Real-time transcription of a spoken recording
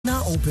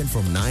open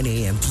from 9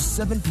 a.m. to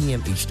 7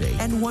 p.m. each day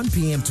and 1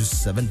 p.m. to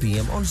 7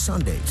 p.m. on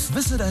Sundays.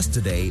 Visit us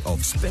today off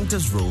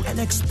Spinkters Road and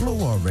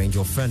explore our range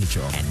of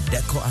furniture and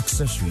decor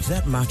accessories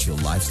that match your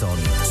lifestyle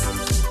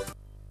needs.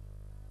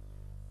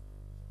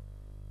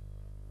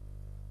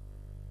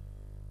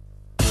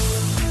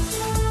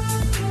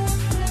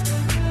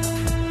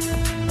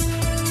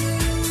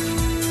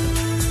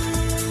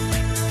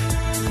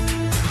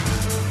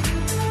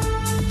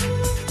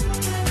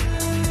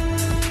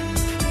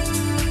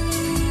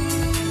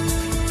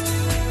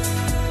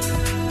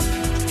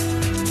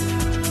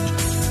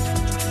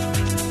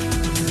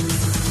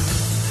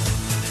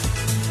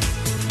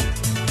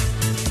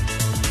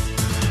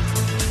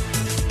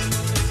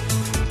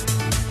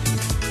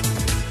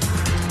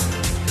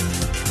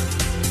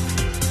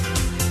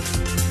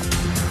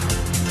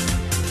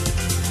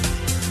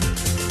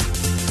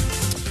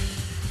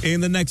 In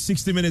the next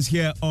 60 minutes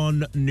here on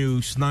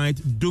Newsnight,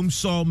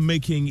 Doomsaw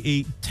making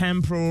a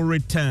temporal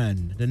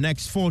return. The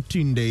next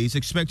 14 days,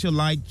 expect your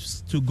lights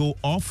to go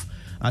off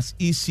as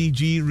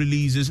ECG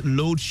releases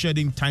load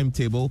shedding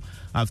timetable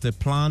after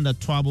planned a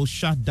trouble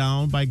shut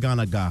down by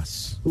Ghana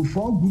Gas. So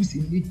 4 groups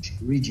in each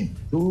region.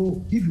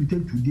 So if you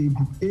take today,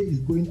 Group A is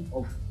going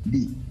off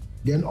day.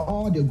 Then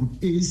all the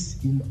Group A's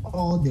in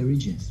all the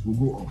regions will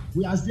go off.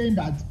 We are saying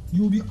that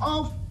you'll be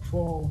off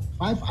for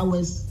 5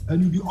 hours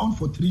and you'll be on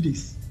for 3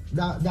 days.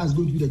 That's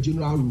going to be the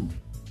general rule.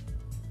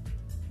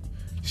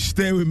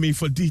 Stay with me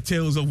for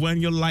details of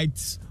when your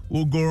lights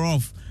will go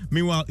off.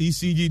 Meanwhile,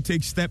 ECG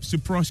takes steps to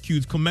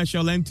prosecute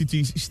commercial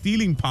entities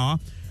stealing power,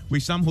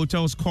 with some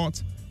hotels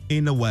caught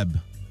in the web.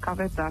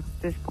 Covered that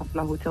this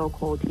popular hotel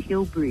called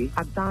Hillbury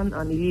had done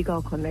an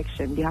illegal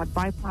connection. They had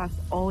bypassed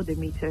all the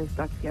meters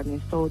that they had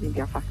installed in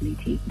their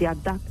facility. They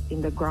had dug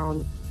in the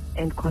ground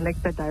and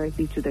connected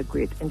directly to the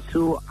grid. And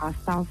so our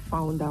staff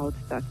found out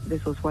that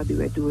this was what they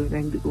were doing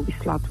and they will be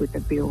slapped with a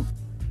bill.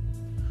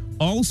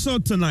 Also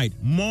tonight,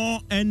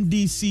 more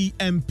NDC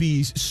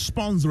MPs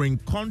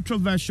sponsoring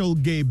controversial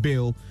gay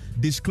bill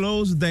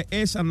disclose there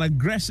is an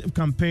aggressive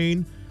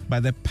campaign by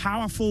the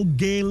powerful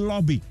gay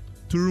lobby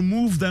to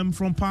remove them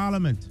from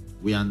parliament.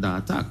 We are under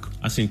attack.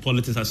 As in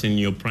politics, as in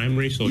your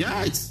primary? So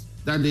yeah, it's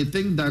that they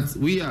think that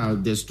we are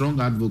the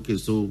strong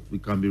advocates, so we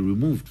can be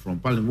removed from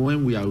parliament.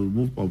 When we are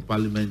removed from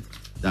parliament,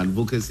 the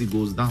advocacy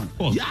goes down.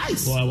 Oh,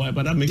 yes. Why?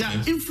 But that makes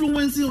sense. They are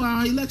influencing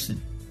our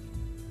election.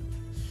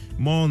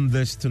 More on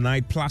this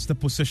tonight, plus the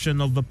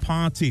position of the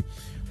party.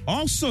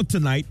 Also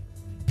tonight,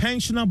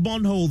 pensioner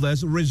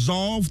bondholders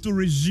resolve to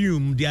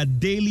resume their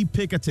daily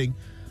picketing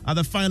at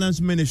the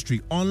Finance Ministry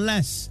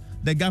unless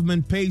the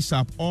government pays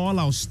up all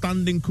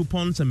outstanding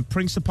coupons and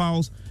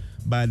principals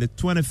by the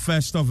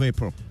 21st of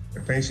April. The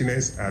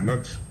pensioners are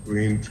not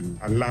going to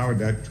allow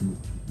that to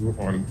go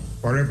on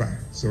forever.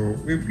 So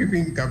we've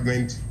given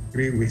government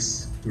 3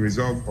 weeks to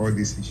resolve all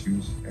these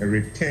issues and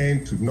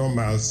return to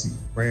normalcy,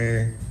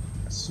 where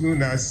as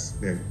soon as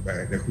the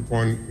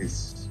coupon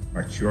is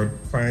matured,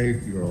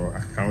 find your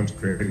account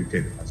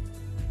credited.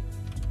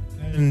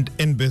 And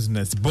in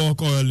business,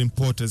 bulk oil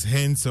importers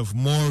hints of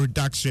more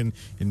reduction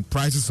in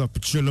prices of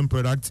petroleum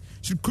products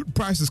should crude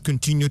prices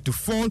continue to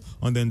fall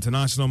on the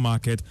international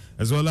market,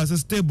 as well as a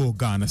stable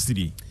Ghana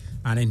cedi.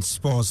 And in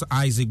sports,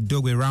 Isaac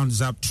Dogwe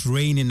rounds up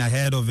training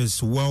ahead of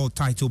his world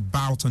title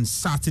bout on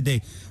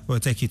Saturday. We'll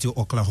take you to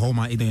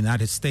Oklahoma in the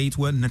United States,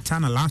 where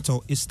Nathan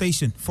Alato is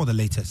stationed for the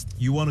latest.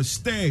 You want to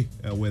stay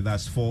with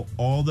us for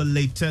all the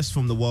latest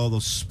from the world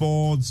of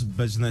sports,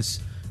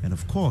 business, and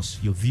of course,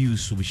 your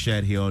views will be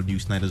shared here on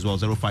Newsnight as well.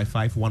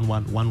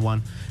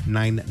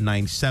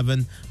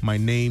 055-1111-997. My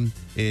name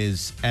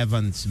is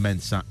Evans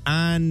Mensah,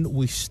 and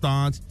we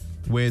start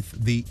with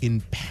the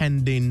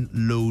impending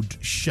load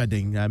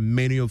shedding.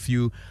 Many of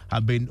you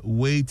have been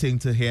waiting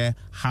to hear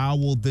how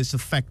will this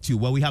affect you.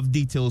 Well, we have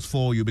details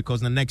for you,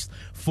 because in the next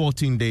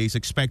 14 days,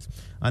 expect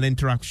an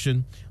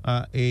interruption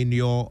in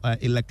your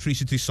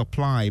electricity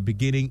supply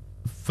beginning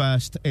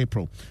 1st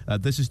April.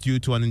 This is due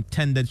to an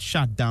intended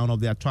shutdown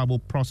of the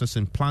Atrabo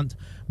processing plant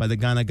by the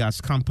Ghana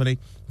Gas Company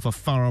for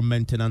thorough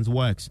maintenance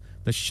works.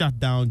 The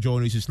shutdown,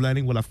 journalists is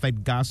learning, will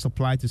affect gas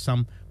supply to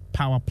some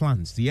power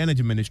plants. The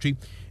Energy Ministry,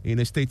 in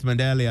a statement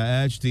earlier,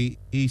 urged the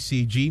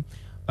ECG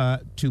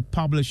to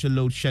publish a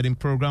load shedding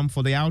program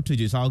for the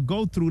outages. I'll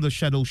go through the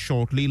schedule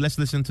shortly. Let's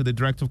listen to the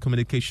Director of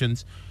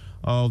Communications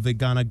of the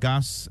Ghana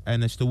Gas,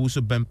 Ernesto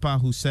Wusu Bempa,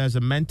 who says a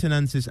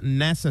maintenance is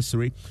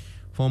necessary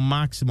for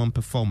maximum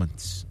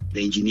performance.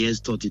 The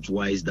engineers thought it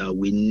wise that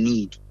we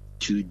need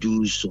to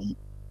do some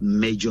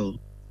major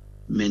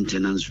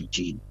maintenance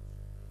routine,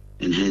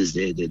 and hence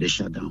the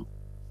shutdown.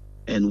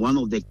 And one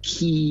of the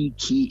key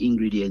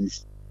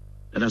ingredients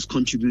that has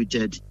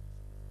contributed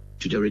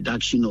to the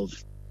reduction of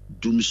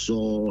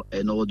doomsaw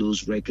and all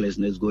those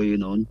recklessness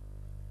going on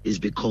is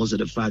because of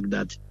the fact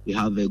that we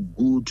have a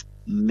good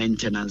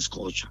maintenance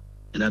culture,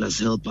 and that has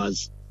helped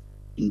us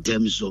in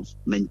terms of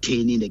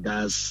maintaining the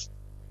gas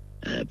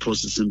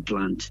processing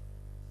plant.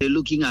 They're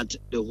looking at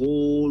the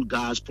whole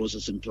gas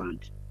processing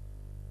plant,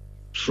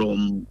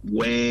 from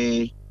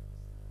where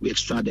we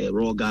extract the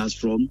raw gas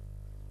from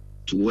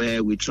to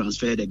where we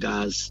transfer the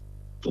gas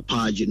for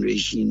power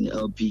generation,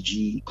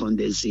 LPG,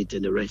 condensate,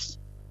 and the rest.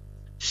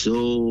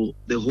 So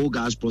the whole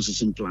gas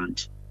processing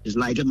plant is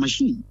like a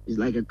machine. It's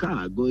like a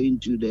car going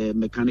to the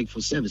mechanic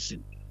for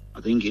servicing.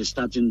 I think it's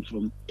starting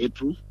from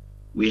April.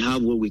 We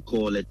have what we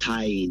call a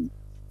tie-in.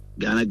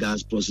 Ghana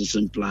Gas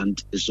Processing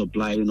Plant is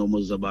supplying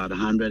almost about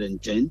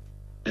 110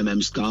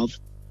 SCF.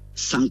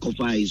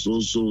 Sankofa is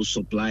also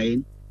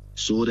supplying.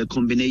 So the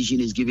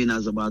combination is giving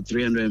us about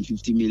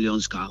 350 million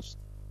SCF.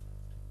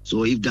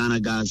 So if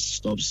Ghana Gas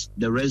stops,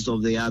 the rest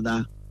of the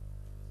other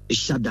is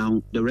shut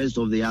down. The rest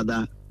of the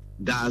other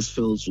gas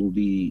fields will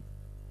be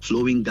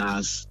flowing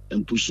gas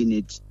and pushing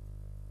it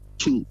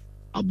to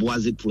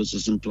Abuazi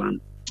processing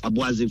plant,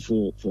 Abuazi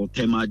for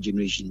thermal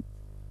generation.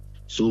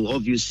 So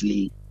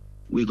obviously,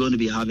 we're going to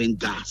be having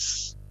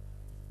gas.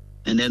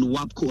 And then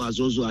WAPCO has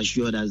also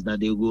assured us that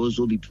they will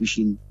also be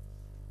pushing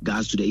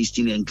gas to the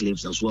eastern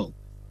enclaves as well.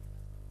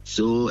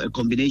 So a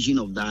combination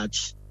of that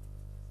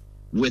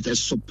with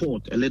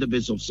a little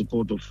bit of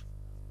support of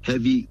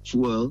heavy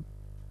fuel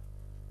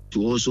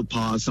to also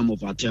power some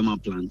of our thermal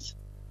plants.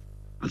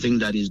 I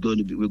think that is going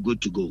to be, we're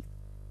good to go.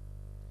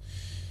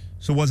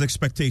 So what's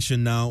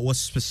expectation now? What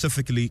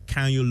specifically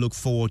can you look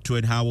forward to,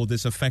 and how will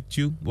this affect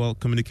you? Well,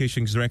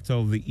 Communications Director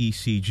of the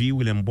ECG,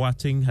 William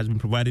Boateng, has been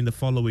providing the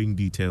following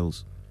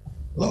details.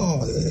 Oh,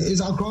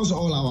 it's across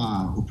all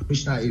our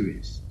operational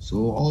areas. So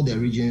all the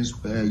regions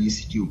where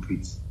ECG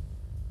operates,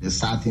 the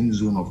southern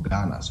zone of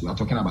Ghana. So we are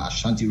talking about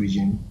Ashanti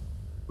region.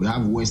 We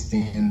have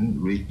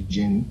western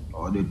region,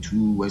 or the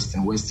two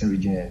western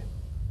region and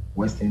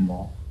western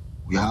north.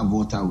 We have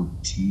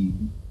Volta-Uti,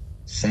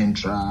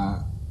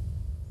 Central,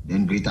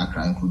 then Greater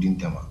Accra, including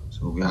Tema.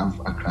 So we have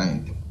Accra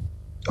and Tema.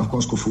 Of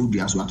course,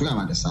 Koforidua. So we are talking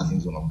about the southern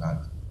zone of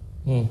Ghana.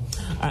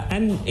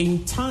 And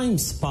in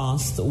times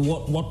past,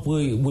 what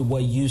we were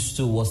used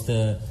to was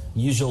the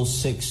usual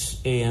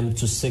 6 a.m.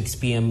 to 6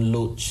 p.m.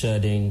 load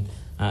shedding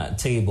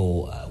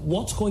table.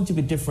 What's going to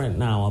be different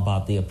now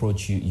about the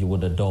approach you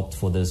would adopt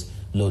for this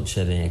load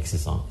shedding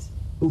exercise?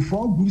 So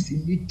 4 groups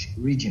in each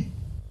region.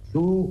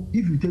 So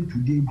if you take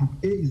today, Group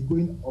A is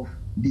going off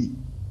day.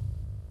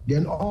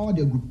 Then all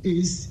the Group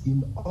A's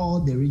in all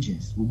the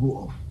regions will go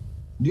off.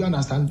 Do you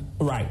understand?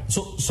 Right.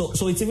 So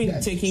it's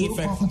even taking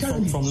effect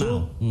from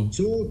now.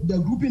 So the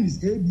grouping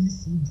is A, B,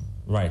 C, D.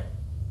 Right.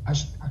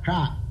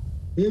 Accra,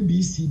 A,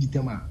 B, C, D,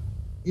 Tema.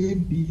 A,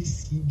 B,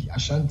 C, D,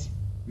 Ashanti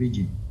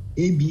region.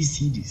 A, B,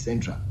 C, D,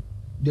 Central.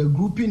 The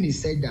grouping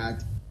is said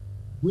that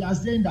we are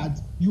saying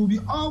that you'll be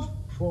off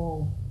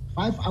for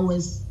 5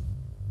 hours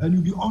and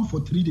you'll be on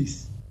for 3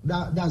 days.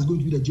 That's going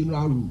to be the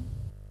general rule.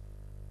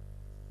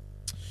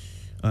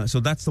 So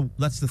that's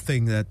the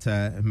thing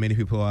that many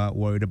people are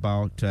worried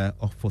about.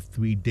 Off for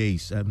 3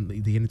 days, they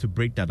need to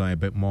break that down a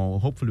bit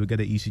more. Hopefully, we get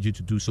the ECG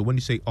to do so. When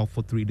you say off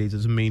for 3 days,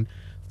 does it mean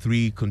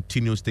 3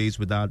 continuous days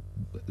without,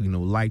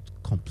 light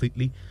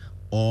completely,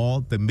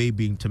 or there may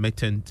be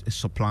intermittent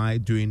supply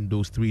during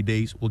those 3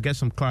 days? We'll get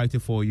some clarity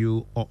for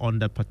you on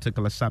that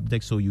particular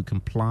subject, so you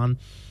can plan.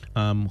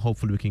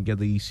 Hopefully we can get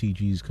the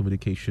ECG's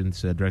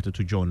communications director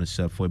to join us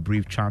for a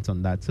brief chat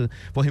on that,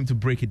 for him to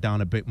break it down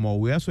a bit more.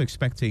 We're also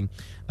expecting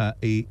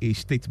a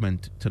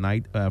statement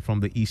tonight from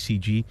the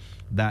ECG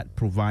that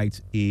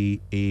provides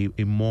a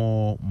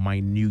more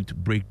minute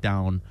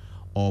breakdown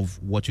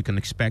of what you can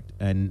expect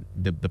and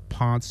the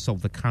parts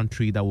of the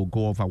country that will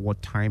go off at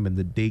what time and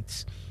the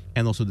dates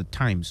and also the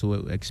time. So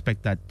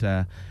expect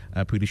that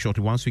pretty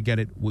shortly. Once we get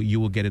it, you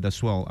will get it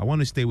as well. I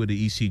want to stay with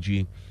the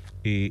ECG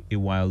a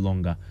while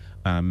longer.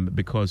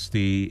 Because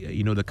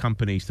the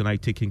company is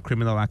tonight taking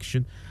criminal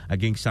action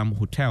against some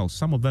hotels,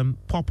 some of them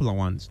popular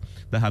ones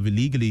that have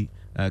illegally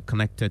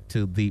connected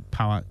to the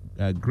power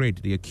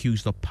grid. They're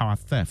accused of power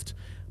theft.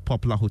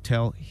 Popular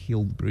Hotel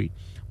Hillbury,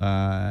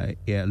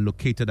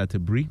 located at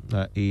Abri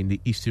in the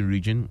eastern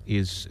region,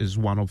 is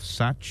one of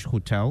such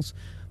hotels.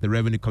 The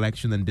Revenue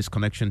Collection and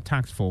Disconnection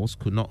Task Force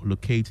could not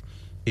locate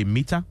a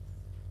meter,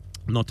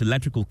 not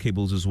electrical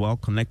cables as well,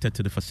 connected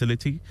to the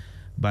facility,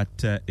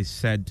 but is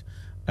said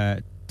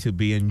to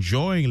be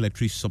enjoying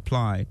electricity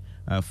supply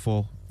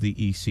for the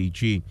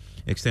ECG.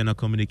 External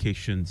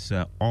Communications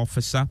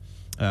Officer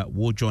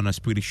will join us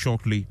pretty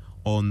shortly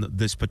on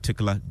this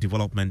particular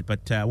development.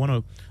 But I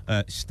want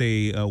to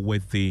stay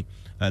with the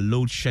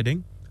load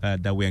shedding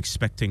that we're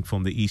expecting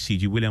from the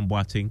ECG. William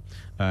Boateng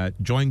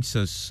joins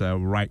us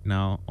right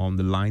now on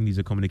the line. He's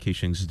a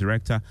Communications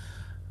Director.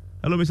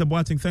 Hello, Mr.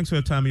 Boateng. Thanks for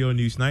your time here on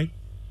Newsnight.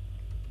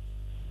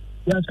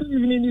 Yes, good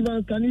evening,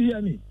 Ivan. Can you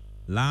hear me?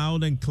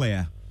 Loud and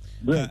clear.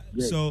 Great.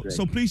 So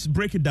please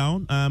break it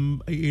down.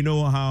 You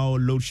know how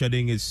load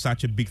shedding is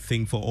such a big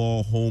thing for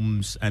all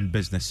homes and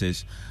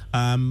businesses.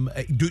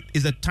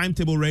 Is the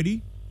timetable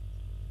ready?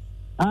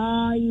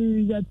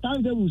 The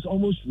timetable is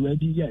almost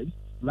ready, yes.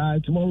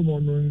 Like tomorrow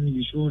morning,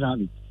 you should have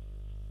it.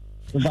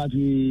 In fact,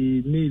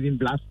 we may even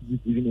blast this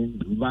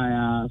evening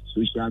via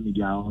social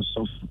media or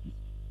software.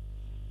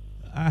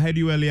 I heard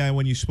you earlier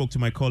when you spoke to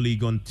my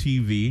colleague on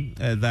TV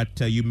that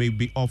you may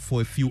be off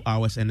for a few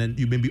hours and then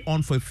you may be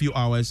on for a few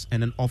hours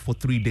and then off for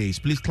 3 days.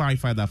 Please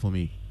clarify that for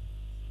me.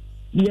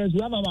 Yes,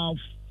 we have about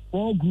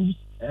 4 groups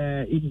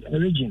in a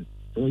region.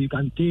 So you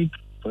can take,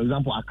 for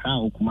example, Accra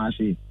or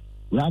Kumasi.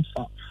 We have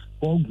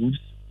 4 groups,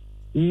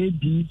 A,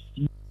 B,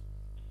 C.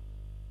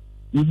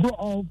 We go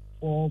off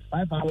for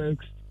 5 hours,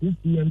 6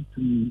 p.m.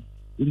 to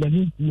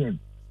 11 p.m.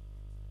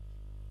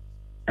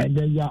 And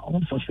then you are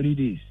on for 3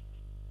 days.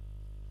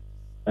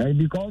 And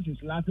because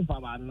it's lasting for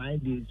about 9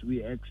 days,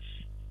 we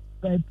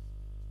expect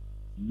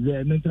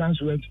the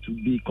maintenance work to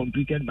be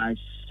completed by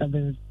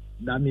 7th.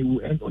 That means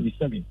we'll end on the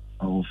 7th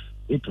of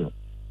April.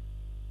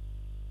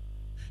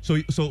 So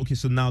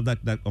now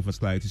that offers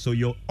clarity. So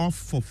you're off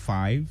for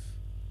 5,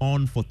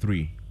 on for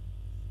 3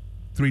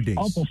 days.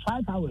 Off for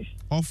 5 hours.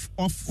 Off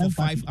for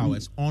 5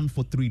 hours, on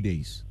for 3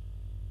 days.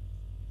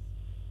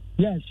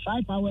 Yes,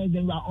 5 hours,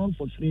 then we are on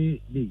for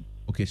 3 days.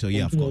 Okay, so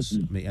yeah, of course,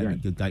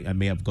 I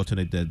may have gotten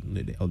it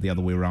the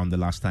other way around the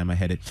last time I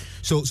had it.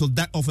 So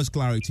that offers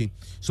clarity.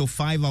 So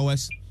 5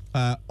 hours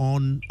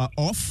on,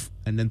 off,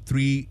 and then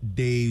 3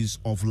 days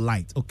of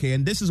light. Okay,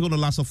 and this is going to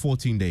last for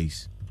 14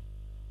 days.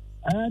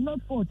 Not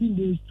 14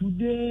 days.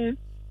 Today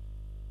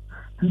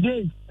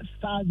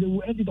starts. They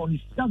will end it on the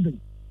 7th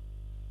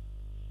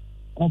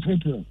of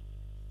April.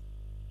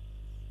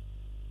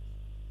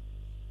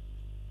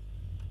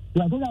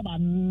 We are talking about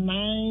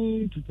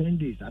 9 to 10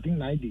 days. I think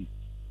 9 days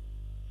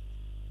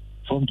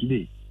from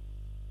today.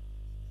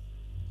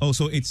 Oh,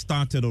 so it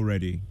started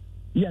already?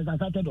 Yes, I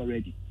started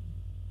already.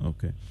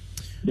 Okay.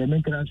 The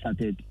maintenance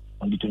started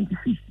on the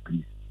 25th,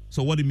 please.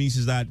 So what it means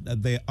is that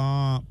there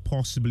are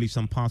possibly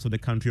some parts of the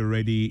country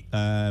already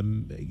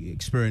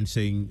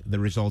experiencing the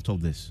result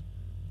of this.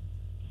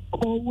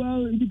 Oh,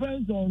 well, it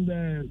depends on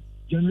the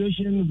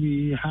generation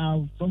we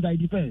have. Sometimes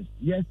it depends.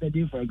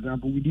 Yesterday, for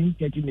example, within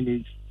 30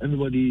 minutes,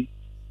 everybody,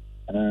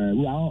 we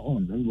are all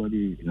on.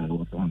 Everybody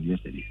was on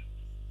yesterday.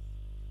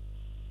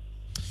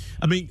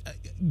 I mean,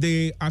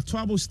 the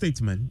Atuabo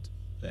statement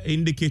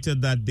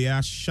indicated that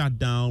their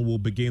shutdown will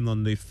begin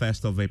on the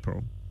 1st of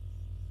April.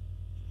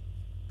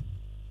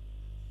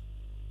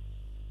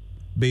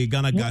 The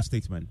Ghana Gas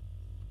statement.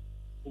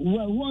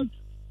 Well, what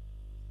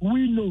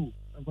we know,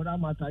 for that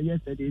matter,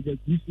 yesterday, the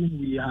briefing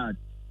we had,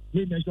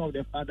 they mentioned of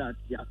the fact that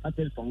they are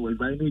started from well,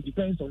 but it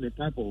depends on the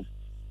type of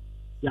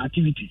the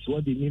activities,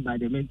 what they mean by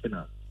the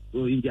maintenance.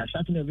 So if they are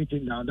shutting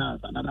everything down,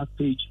 that's another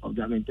stage of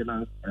their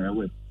maintenance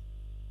work.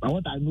 But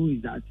what I know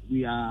is that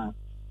we are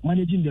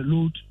managing the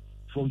load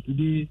from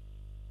today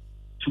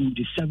to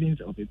the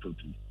 7th of April,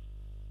 please.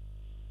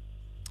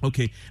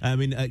 Okay, I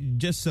mean,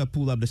 just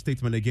pull up the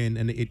statement again,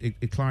 and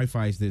it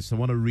clarifies this. I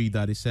want to read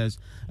that. It says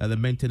the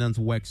maintenance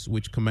works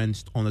which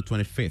commenced on the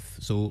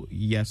 25th. So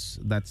yes,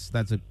 that's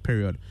a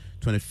period.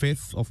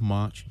 25th of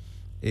March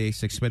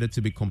is expected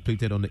to be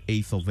completed on the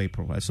 8th of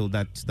April. So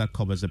that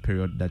covers the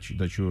period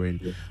that you're in.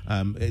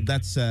 Yeah.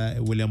 That's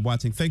William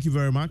Boateng. Thank you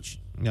very much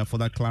for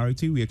that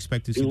clarity. We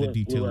expect to see the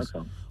details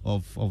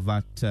of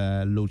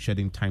that load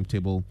shedding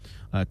timetable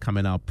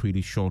coming out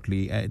pretty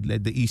shortly. The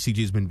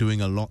ECG has been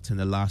doing a lot in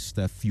the last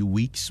few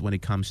weeks when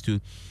it comes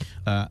to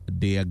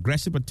the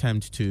aggressive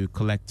attempt to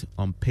collect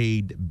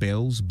unpaid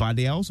bills, but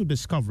they are also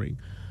discovering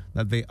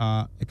that there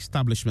are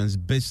establishments,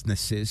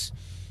 businesses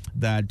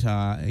that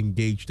are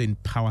engaged in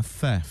power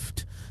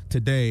theft.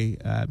 Today,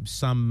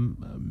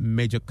 some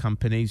major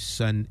companies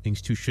and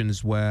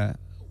institutions were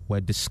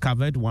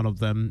discovered. One of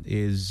them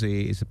is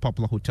a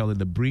popular hotel in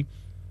the Bree,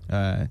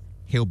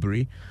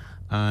 Hillbury,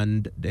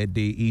 and the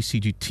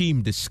ECG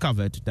team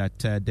discovered that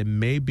there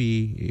may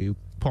be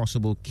a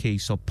possible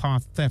case of power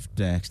theft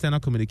there. External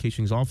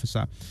Communications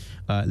Officer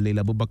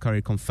Leila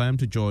Bubakari confirmed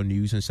to Joy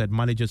News and said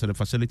managers at the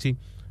facility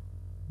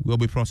will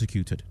be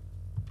prosecuted.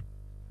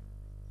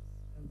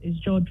 It's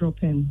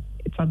jaw-dropping.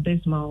 It's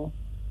abysmal,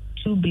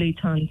 too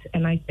blatant,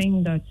 and I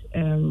think that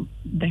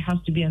there has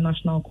to be a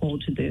national call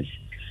to this.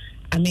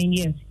 I mean,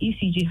 yes,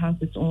 ECG has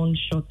its own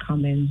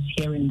shortcomings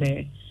here and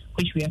there,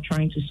 which we are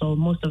trying to solve,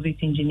 most of it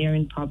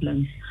engineering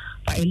problems.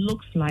 But it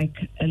looks like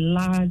a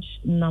large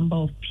number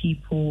of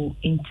people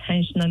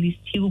intentionally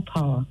steal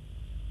power.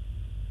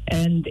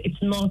 And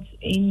it's not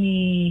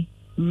any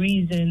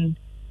reason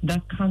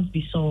that can't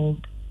be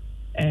solved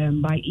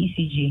by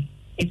ECG.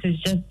 It is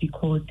just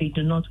because they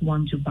do not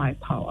want to buy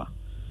power.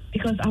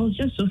 Because I was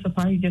just so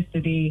surprised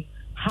yesterday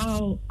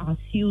how our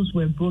seals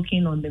were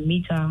broken on the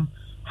meter,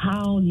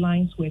 how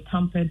lines were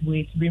tampered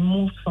with,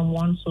 removed from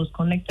one source,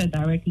 connected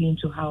directly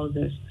into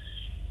houses.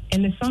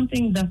 And it's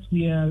something that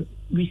we are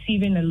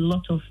receiving a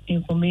lot of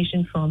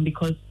information from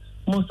because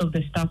most of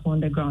the staff are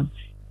on the ground.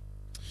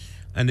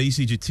 And the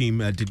ECG team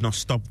did not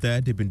stop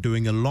there. They've been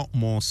doing a lot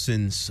more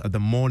since the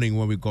morning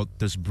when we got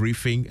this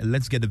briefing.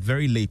 Let's get the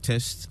very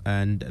latest.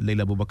 And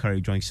Leila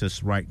Bubakari joins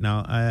us right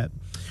now.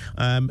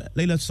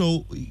 Leila,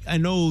 so I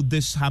know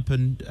this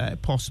happened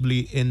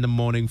possibly in the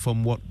morning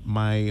from what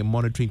my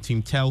monitoring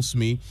team tells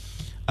me.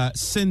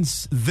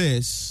 Since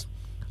this,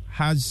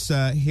 has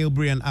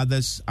Hillbury and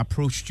others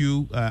approached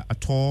you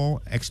at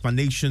all?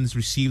 Explanations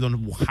received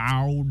on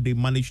how they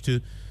managed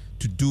to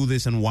do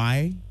this and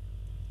why?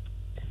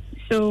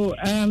 So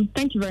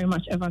thank you very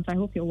much, Evans. I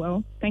hope you're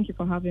well. Thank you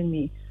for having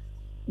me.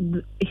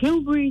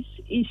 Hillbury's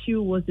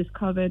issue was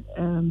discovered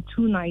 2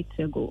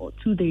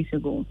 days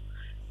ago.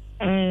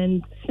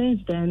 And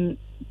since then,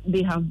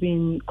 they have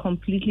been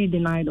completely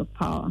denied of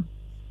power.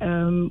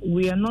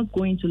 We are not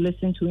going to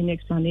listen to any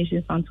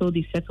explanations until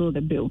they settle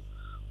the bill.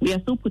 We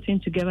are still putting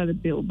together the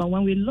bill. But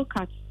when we look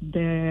at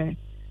the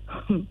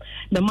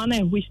manner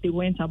in which they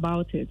went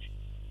about it,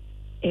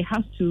 it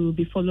has to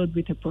be followed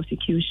with a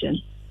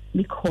prosecution,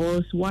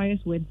 because wires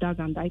were dug,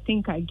 and I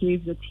think I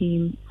gave the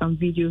team some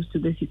videos to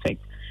this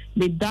effect.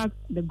 They dug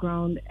the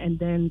ground and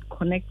then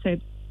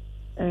connected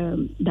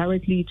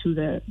directly to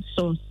the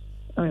source,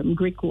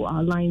 Greco,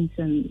 our lines,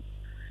 and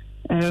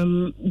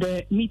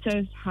the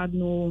meters had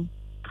no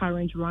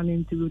current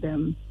running through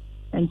them.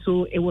 And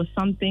so it was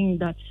something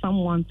that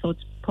someone thought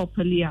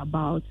properly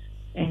about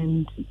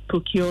and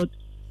procured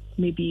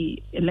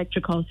maybe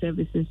electrical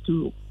services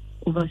to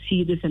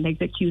oversee this and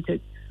execute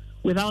it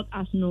without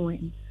us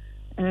knowing.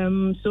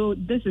 So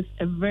this is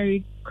a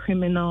very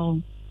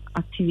criminal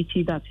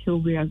activity that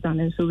Hillbury has done,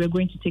 and so we're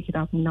going to take it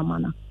up in that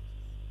manner.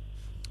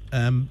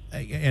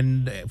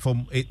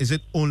 Is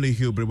it only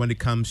Hillbury when it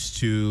comes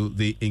to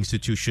the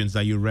institutions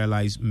that you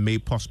realize may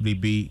possibly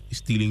be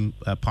stealing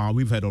power?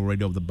 We've heard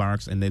already of the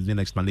barracks, and there's been an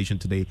explanation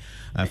today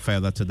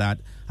further to that.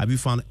 Have you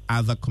found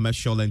other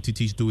commercial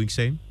entities doing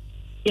same?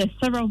 Yes,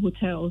 several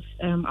hotels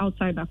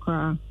outside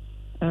Accra.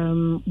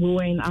 We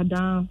were in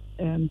Ada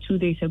 2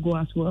 days ago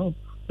as well.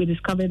 We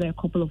discovered that a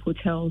couple of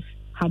hotels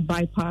had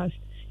bypassed.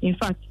 In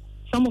fact,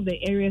 some of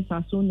the areas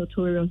are so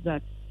notorious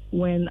that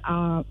when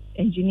our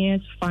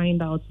engineers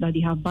find out that they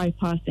have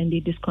bypassed and they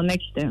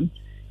disconnect them,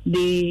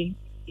 they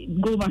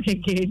go back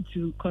again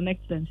to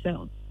connect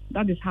themselves.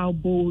 That is how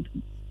bold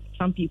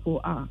some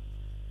people are.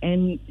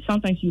 And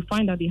sometimes you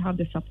find that they have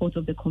the support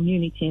of the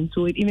community, and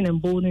so it even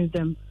emboldens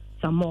them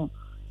some more.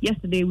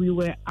 Yesterday, we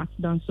were at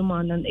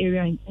Dansuman, an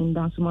area in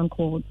Dansuman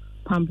called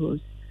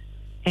Pambrose,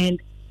 and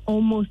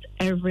almost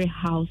every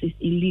house is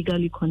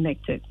illegally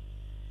connected.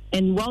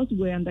 And whilst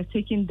we're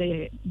undertaking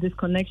the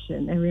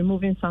disconnection and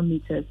removing some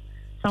meters,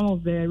 some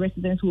of the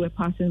residents who were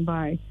passing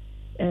by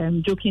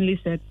jokingly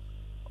said,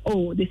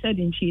 oh, they said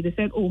in Chi, they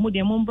said, oh,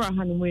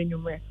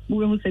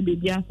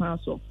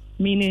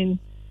 meaning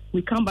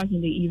we come back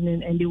in the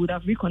evening and they would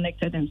have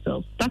reconnected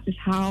themselves. That is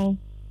how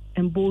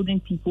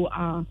emboldened people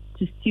are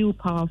to steal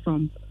power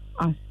from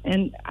us.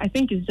 And I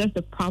think it's just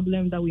a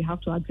problem that we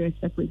have to address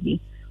separately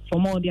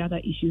from all the other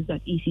issues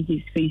that ECG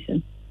is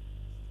facing.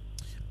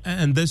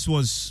 And this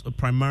was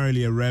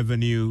primarily a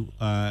revenue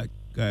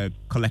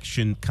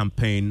collection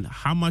campaign.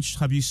 How much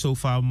have you so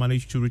far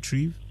managed to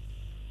retrieve?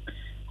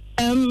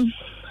 I'm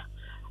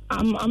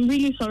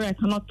really sorry I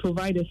cannot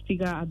provide a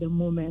figure at the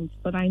moment,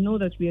 but I know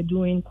that we are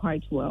doing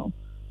quite well.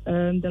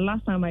 The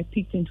last time I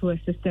peeked into a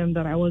system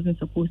that I wasn't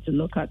supposed to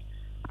look at,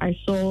 I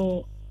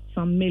saw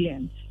some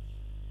millions.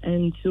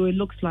 And so it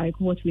looks like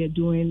what we are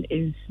doing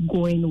is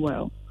going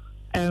well.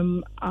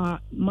 Our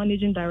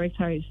managing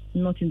director is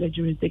not in the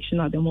jurisdiction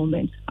at the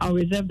moment. I'll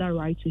reserve that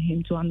right to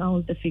him to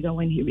announce the figure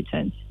when he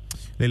returns.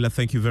 Leila,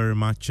 thank you very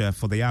much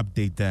for the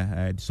update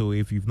there. So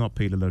if you've not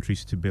paid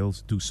electricity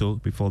bills, do so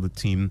before the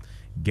team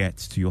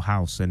gets to your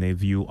house. And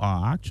if you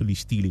are actually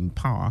stealing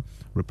power,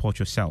 report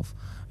yourself.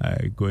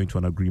 Go into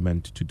an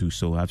agreement to do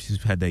so. I've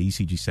heard the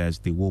ECG says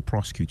they will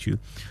prosecute you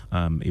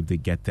if they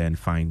get there and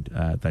find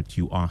that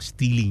you are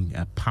stealing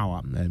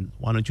power. And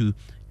why don't you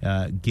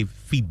give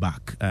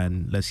feedback,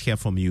 and let's hear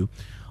from you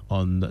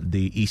on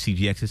the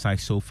ECG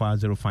exercise so far.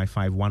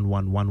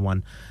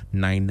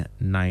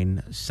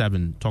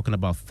 055-1111-997. Talking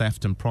about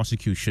theft and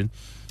prosecution.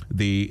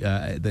 There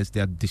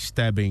are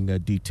disturbing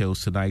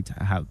details tonight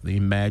have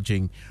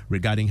emerging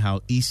regarding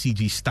how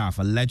ECG staff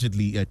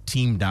allegedly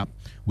teamed up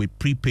with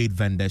prepaid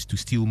vendors to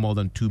steal more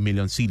than 2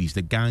 million cedis.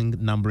 The gang,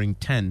 numbering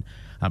 10,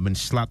 have been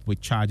slapped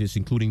with charges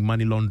including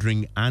money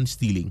laundering and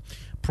stealing.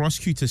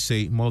 Prosecutors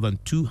say more than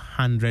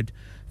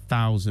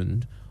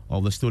 200,000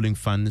 of the stolen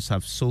funds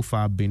have so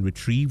far been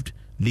retrieved.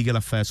 Legal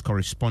Affairs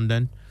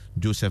correspondent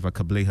Joseph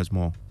Akable has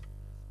more.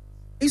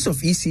 Case of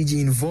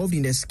ECG involved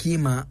in the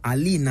scheme are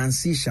Ali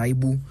Nancy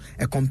Shaibu,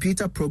 a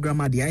computer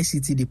programmer at the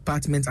ICT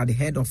department at the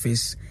head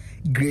office,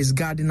 Grace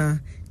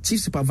Gardiner, Chief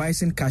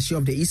Supervising Cashier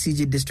of the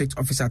ECG District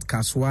Office at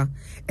Kaswa,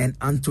 and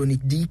Anthony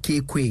D.K.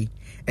 Kwe,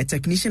 a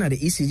technician at the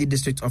ECG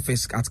District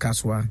Office at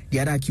Kaswa. The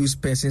other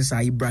accused persons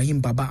are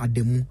Ibrahim Baba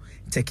Ademu,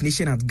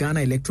 technician at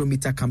Ghana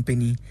Electrometer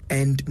Company,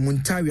 and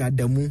Muntari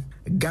Ademu,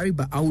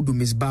 Gariba Audu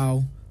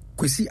Misbao,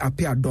 Kwesi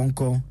Apia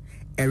Donko,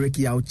 Eric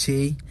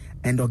Yauche,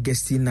 and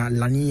Augustina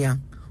Lania,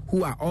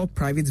 who are all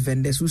private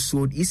vendors who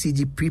sold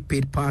ECG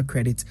prepaid power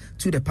credit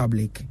to the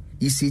public.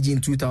 ECG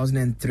in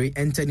 2003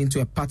 entered into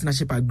a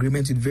partnership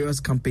agreement with various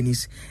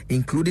companies,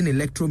 including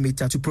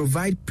Electrometer, to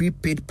provide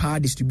prepaid power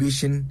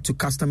distribution to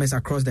customers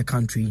across the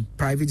country.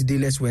 Private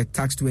dealers were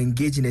taxed to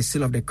engage in the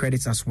sale of the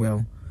credits as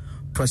well.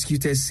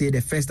 Prosecutors say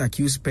the first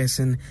accused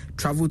person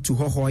traveled to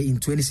Hohoi in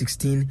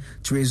 2016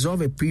 to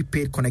resolve a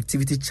prepaid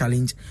connectivity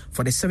challenge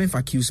for the seventh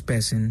accused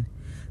person.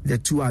 The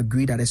two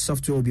agreed that the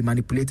software will be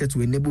manipulated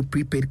to enable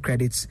prepaid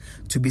credits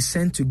to be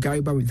sent to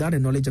Gariba without the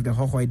knowledge of the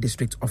Hohoe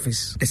district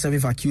office. The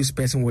seventh accused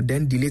person would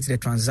then delete the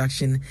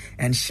transaction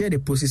and share the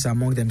proceeds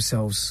among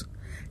themselves.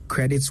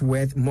 Credits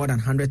worth more than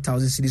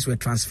 100,000 cedis were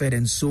transferred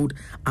and sold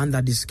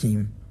under this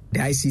scheme. The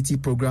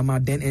ICT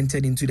programmer then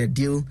entered into the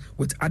deal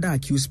with other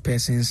accused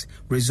persons,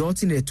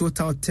 resulting in a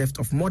total theft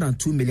of more than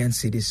 2 million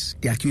cedis.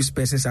 The accused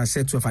persons are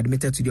said to have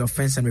admitted to the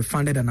offense and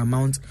refunded an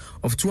amount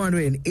of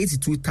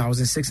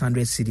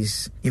 282,600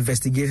 cedis.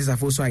 Investigators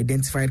have also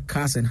identified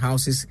cars and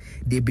houses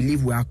they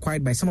believe were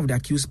acquired by some of the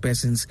accused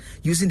persons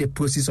using the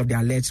proceeds of their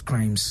alleged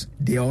crimes.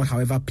 They all,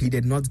 however,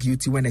 pleaded not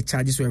guilty when the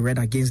charges were read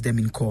against them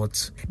in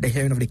court. The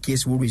hearing of the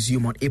case will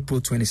resume on April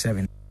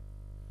 27.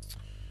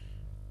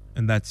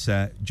 And that's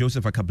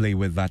Joseph Akable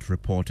with that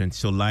report. And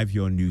so live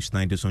your news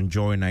night is on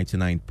Joy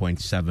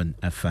 99.7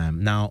 FM.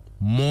 Now,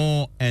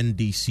 more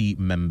NDC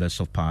members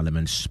of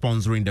parliament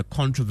sponsoring the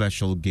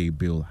controversial gay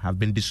bill have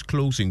been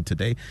disclosing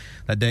today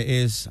that there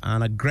is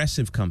an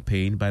aggressive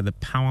campaign by the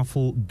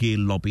powerful gay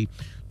lobby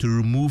to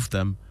remove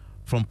them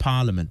from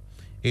parliament.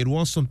 It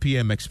was on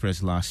PM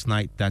Express last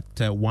night that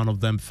one of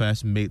them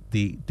first made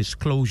the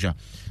disclosure.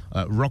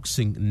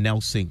 Roxing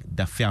Nelson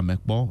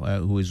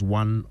Dafiamekbo, who is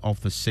one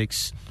of the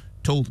 6,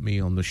 told me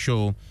on the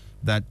show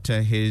that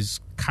he's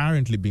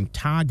currently being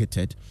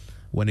targeted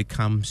when it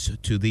comes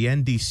to the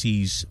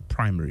NDC's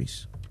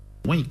primaries.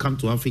 When you come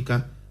to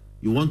Africa,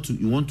 you want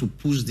to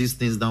push these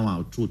things down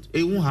our throat.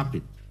 It won't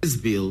happen. This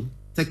bill,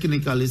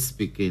 technically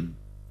speaking,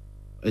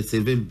 it's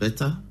even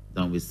better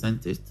than we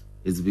sent it.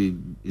 It's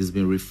been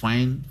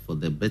refined for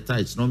the better.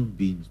 It's not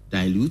been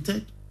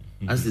diluted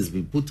as it's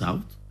been put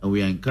out. And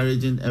we are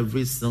encouraging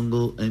every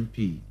single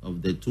MP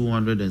of the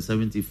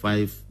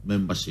 275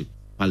 membership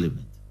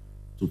parliament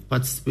to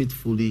participate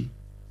fully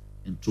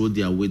and throw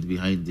their weight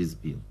behind this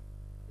bill.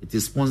 It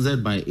is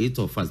sponsored by 8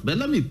 of us. But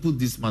let me put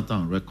this matter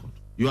on record.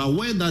 You are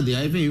aware that they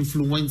are even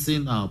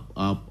influencing our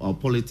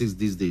politics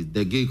these days,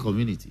 the gay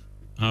community.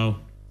 How?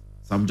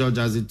 Some judge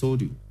hasn't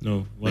told you.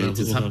 No. What it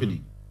is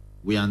happening.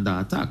 We are under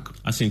attack.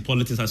 As in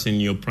politics, as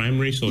in your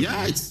primary?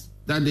 Yeah, it's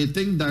that they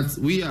think that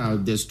we are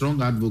the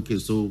strong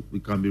advocates, so we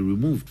can be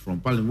removed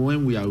from parliament.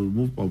 When we are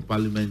removed from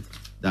parliament,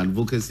 the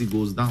advocacy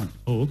goes down.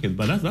 Oh, okay,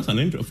 but that's an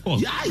interest, of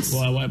course. Yes.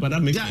 Why? But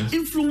that makes sense.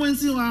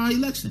 Influencing our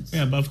elections.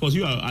 Yeah, but of course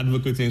you are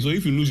advocating. So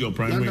if you lose your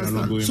primary, you're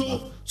not going.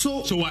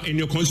 So what, in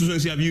your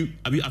constituency,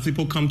 have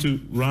people come to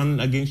run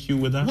against you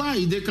with that?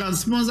 Why? They can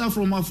sponsor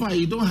from afar.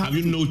 You don't have. Have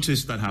you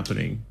noticed that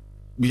happening?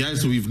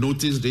 Yes, we've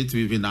noticed it.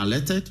 We've been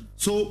alerted.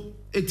 So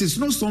it is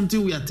not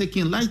something we are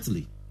taking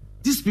lightly.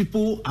 These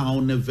people are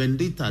on a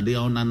vendetta. They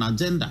are on an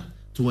agenda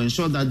to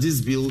ensure that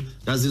this bill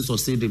doesn't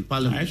succeed in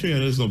parliament. Actually,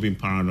 there's not being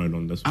paranoid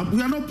on this one.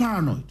 We are not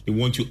paranoid. They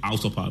want you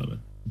out of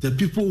parliament. The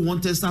people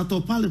want us out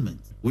of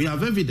parliament. We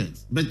have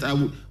evidence. But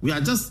we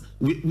are just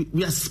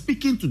we are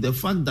speaking to the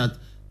fact that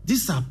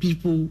these are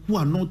people who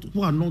are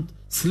not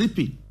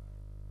sleeping.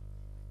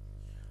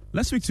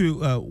 Let's speak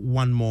to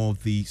one more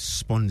of the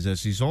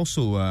sponsors. He's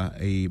also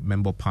a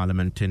member of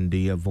parliament in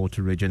the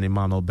Volta region,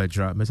 Emmanuel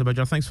Bedra. Mr.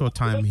 Bedra, thanks for your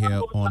time here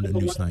on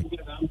Newsnight.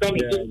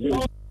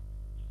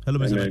 Hello,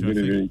 Mr. Bedra. Good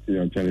evening to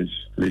your challenge.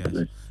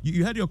 Yes.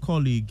 You had your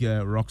colleague,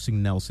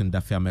 Roxing Nelson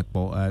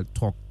Dafiamekbo,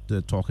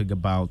 talking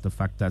about the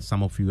fact that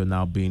some of you are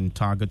now being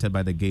targeted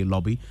by the gay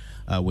lobby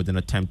with an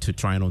attempt to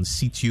try and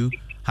unseat you.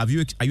 Are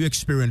you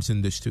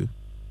experiencing this too?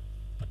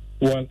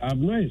 Well, I've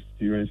not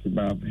experienced it,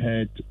 but I've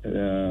heard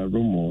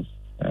rumors.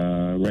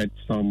 Read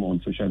some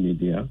on social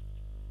media.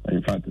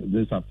 In fact,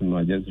 this afternoon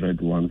I just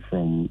read one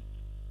from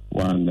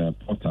one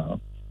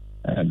portal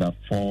that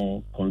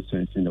 4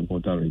 constituencies in the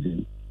Volta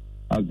region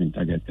has been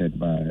targeted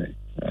by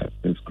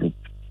this group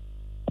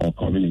or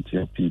community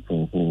of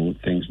people who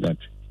thinks that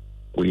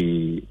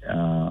we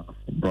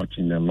brought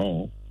in a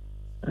law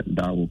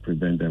that will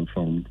prevent them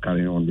from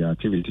carrying on their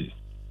activities.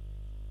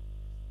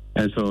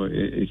 And so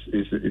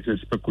it's a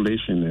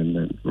speculation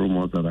and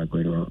rumors that are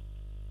going on.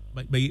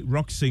 But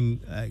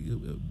Roxing,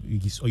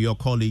 your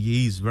colleague,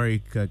 is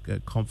very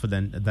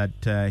confident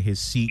that his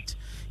seat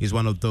is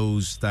one of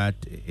those that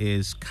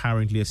is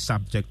currently a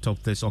subject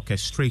of this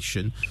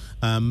orchestration.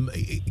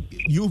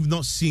 You've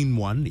not seen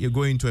one. You're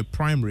going to a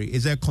primary.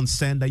 Is there a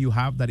concern that you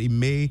have that it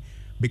may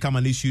become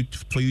an issue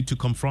for you to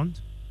confront?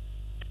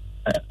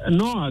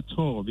 No, at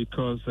all,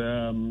 because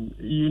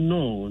you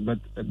know that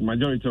the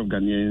majority of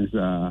Ghanaians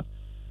are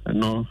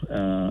not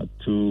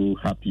too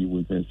happy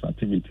with this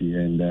activity,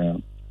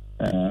 and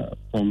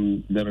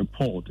from the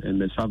report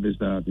and the surveys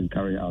that have been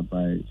carried out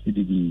by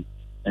CDD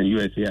and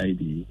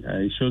USAID,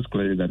 it shows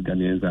clearly that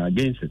Ghanaians are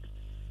against it.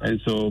 And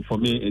so for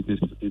me, it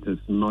is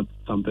not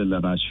something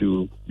that I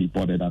should be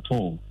bothered at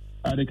all.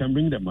 They can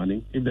bring the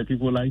money. If the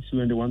people like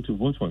you and they want to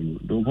vote for you,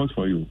 they'll vote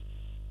for you.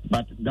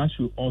 But that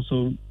should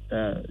also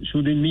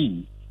shouldn't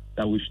mean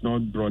that we should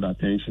not draw the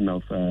attention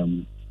of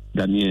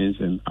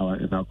Ghanaians and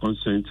our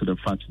constituents to the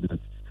fact that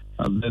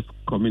this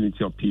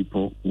community of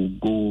people will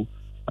go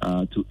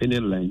to any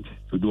length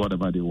to do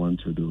whatever they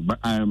want to do. But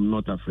I am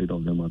not afraid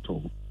of them at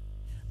all.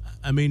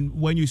 I mean,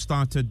 when you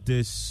started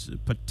this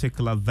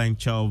particular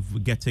venture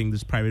of getting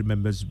this private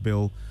members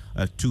bill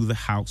to the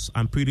House,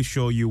 I'm pretty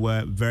sure you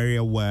were very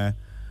aware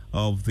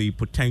of the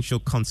potential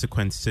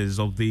consequences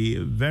of the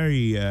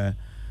very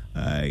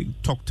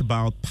talked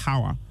about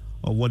power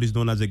of what is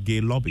known as a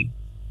gay lobby.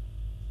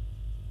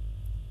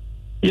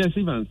 Yes,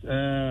 Evans,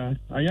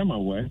 I am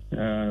aware.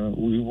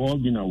 We've all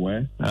been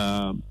aware.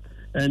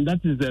 And that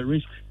is the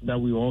risk that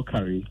we all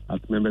carry as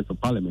members of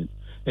parliament.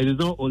 It is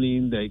not only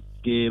in the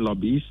gay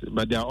lobbies,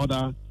 but there are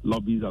other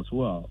lobbies as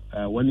well.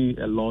 When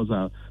laws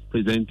are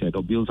presented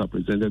or bills are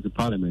presented to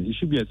parliament, you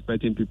should be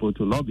expecting people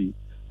to lobby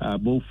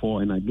both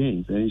for and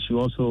against. And you should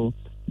also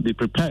be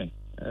prepared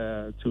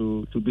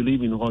to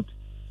believe in what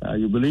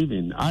you believe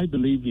in. I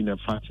believe in the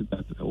fact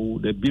that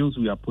the bills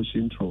we are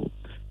pushing through,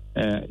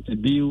 a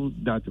bill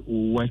that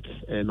will work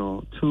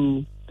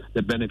to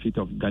the benefit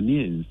of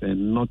Ghanaians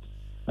and not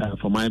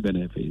for my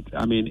benefit.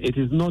 I mean, it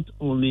is not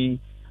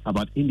only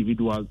about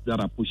individuals that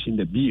are pushing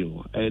the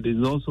bill. It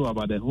is also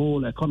about the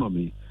whole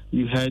economy.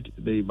 You heard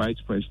the vice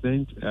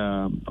president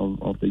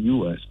of the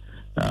U.S.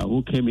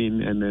 Who came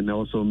in and then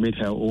also made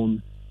her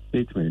own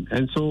statement.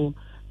 And so,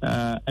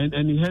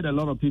 and you heard a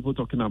lot of people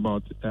talking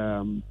about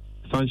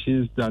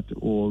sanctions that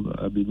will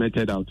be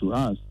meted out to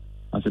us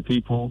as a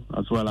people,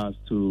 as well as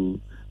to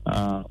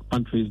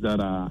countries that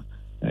are,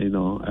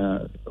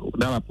 that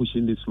are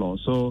pushing this law.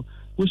 So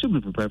we should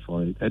be prepared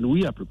for it, and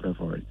we are prepared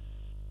for it.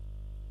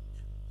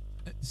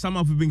 Some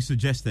have been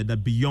suggested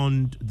that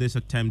beyond this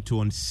attempt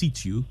to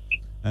unseat you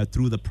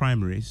through the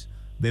primaries,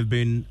 there have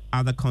been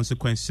other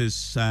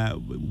consequences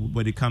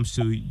when it comes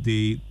to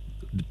the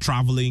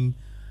traveling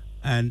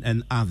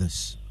and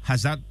others.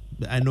 Has that?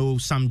 I know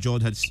Sam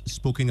George has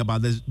spoken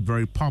about this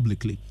very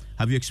publicly.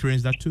 Have you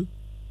experienced that too?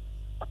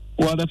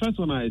 Well, the first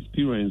one I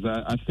experienced,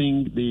 I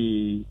think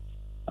the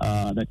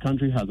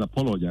country has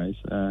apologized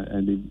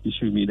and they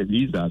issued me the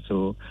visa,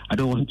 so I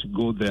don't want to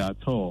go there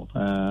at all.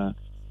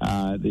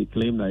 They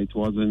claim that it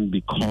wasn't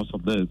because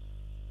of this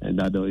and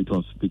that it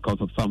was because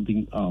of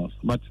something else.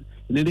 But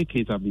in any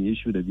case, I've been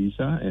issued a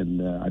visa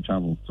and I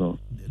traveled. So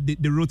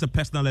they wrote a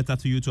personal letter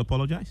to you to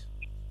apologize?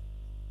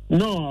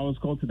 No, I was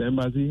called to the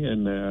embassy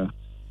and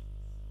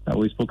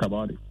we spoke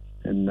about it.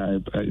 And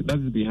that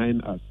is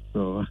behind us.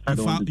 So I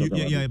don't want to talk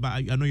about it. But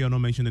I know you're not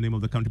mentioning the name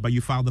of the country, but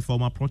you filed the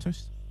formal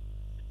protest?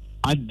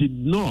 I did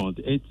not.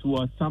 It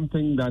was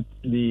something that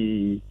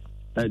the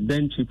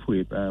then Chief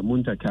Whip,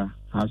 Muntaka,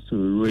 has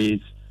to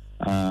raise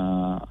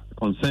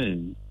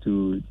concern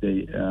to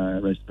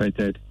the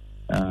respected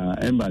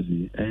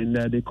embassy. And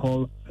they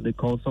call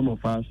some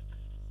of us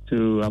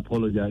to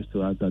apologize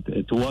to us that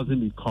it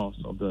wasn't because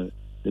of the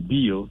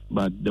bill,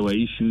 but there were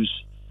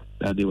issues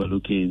that they were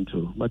looking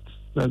into. But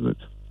that's it.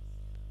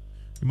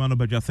 Emmanuel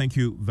Beja, thank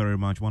you very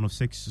much. One of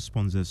 6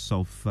 sponsors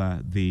of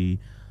the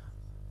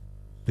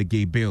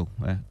gay bill.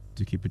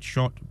 To keep it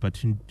short,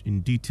 but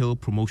in detail,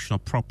 promotion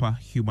of proper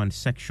human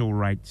sexual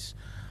rights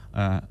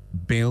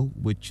bill,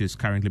 which is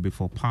currently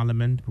before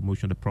Parliament,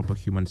 promotion of the proper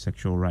human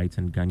sexual rights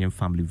and Ghanaian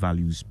family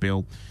values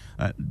bill.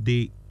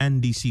 The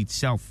NDC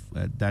itself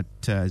that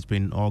has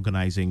been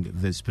organizing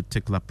this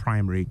particular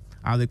primary,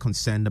 are they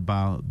concerned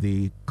about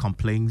the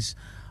complaints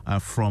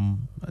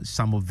from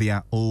some of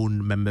their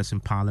own members in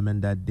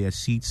Parliament that their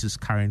seats is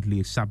currently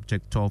a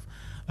subject of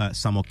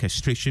some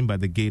orchestration by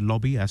the gay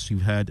lobby, as you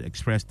heard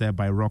expressed there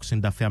by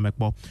Roxanne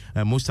Dafiamekbo?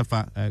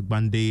 Mustafa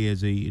Gbande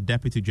is a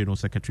Deputy General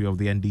Secretary of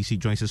the NDC,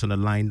 joins us on the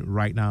line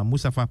right now.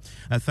 Mustafa,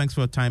 thanks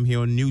for your time here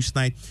on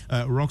Newsnight.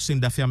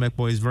 Roxanne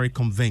Dafiamekbo is very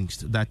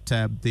convinced that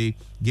the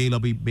gay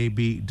lobby may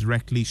be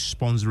directly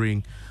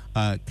sponsoring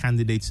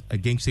candidates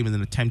against him in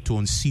an attempt to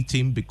unseat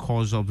him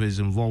because of his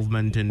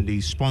involvement in the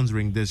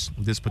sponsoring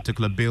this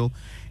particular bill.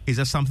 Is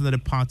that something that the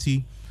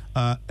party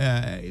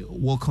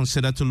will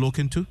consider to look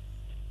into?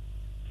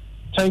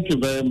 Thank you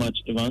very much,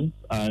 Ivan.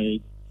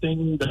 I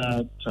think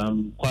that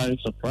I'm quite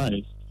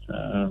surprised.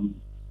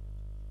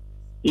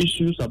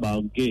 Issues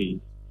about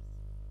gays,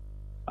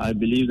 I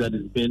believe that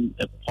it's been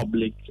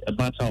a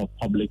matter of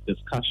public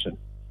discussion.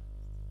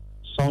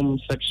 Some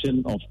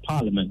section of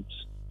Parliament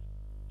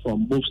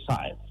from both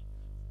sides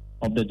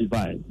of the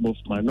divide, both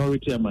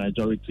minority and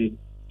majority,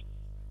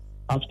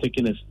 have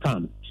taken a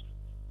stand.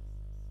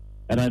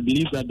 And I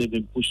believe that they've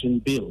been pushing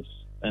bills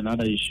and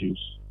other issues.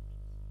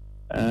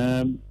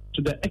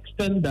 To the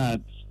extent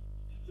that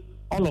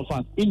all of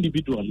us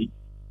individually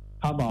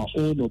have our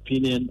own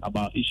opinion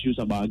about issues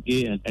about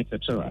gay and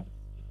etc.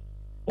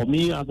 For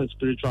me, as a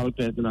spiritual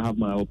person, I have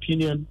my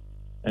opinion,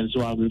 and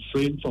so I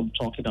refrain from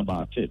talking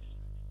about it.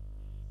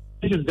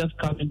 This is just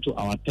coming to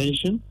our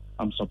attention.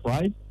 I'm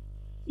surprised.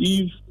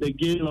 If the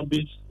gay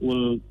lobbies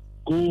will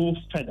go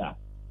further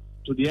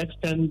to the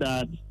extent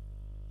that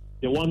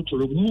they want to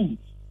remove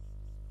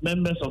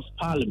members of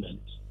Parliament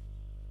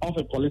of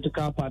a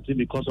political party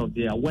because of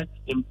their work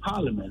in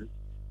Parliament,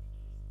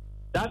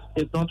 that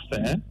is not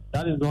fair.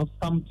 That is not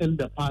something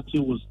the party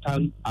will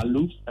stand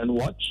aloof and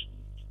watch.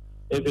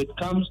 If it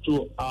comes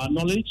to our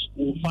knowledge,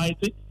 we'll fight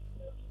it.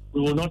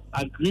 We will not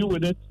agree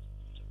with it.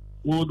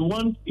 We would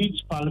want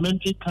each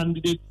parliamentary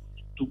candidate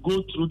to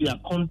go through their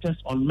contest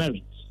on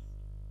merit.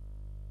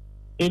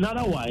 In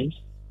other words,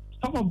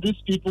 some of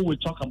these people we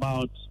talk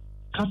about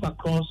cut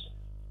across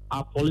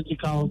our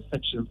political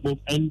sections, both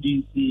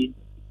NDC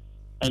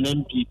and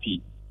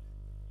NPP.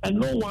 And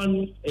no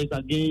one is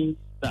against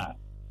that.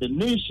 The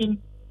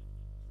nation,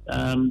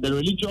 the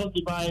religious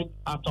divide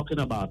are talking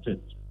about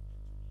it.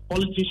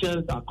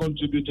 Politicians are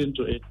contributing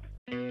to it.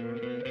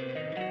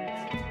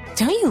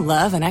 Don't you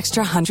love an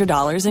extra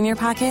 $100 in your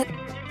pocket?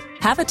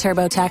 Have a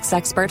TurboTax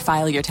expert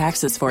file your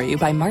taxes for you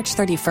by March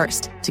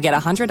 31st to get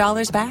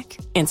 $100 back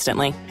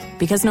instantly.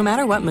 Because no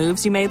matter what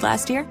moves you made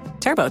last year,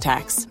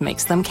 TurboTax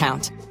makes them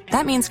count.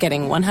 That means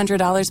getting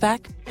 $100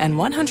 back and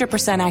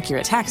 100%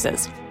 accurate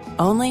taxes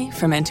only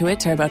from Intuit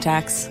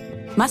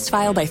TurboTax. Must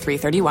file by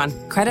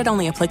 3/31. Credit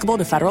only applicable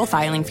to federal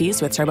filing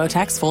fees with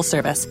TurboTax full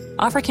service.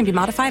 Offer can be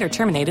modified or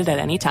terminated at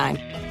any time.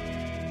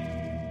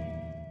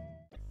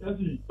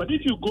 But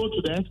if you go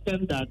to the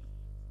extent that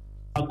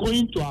are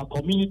going to our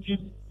communities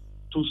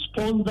to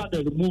sponsor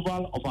the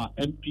removal of our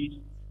MPs,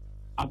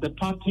 as a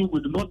party,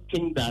 we do not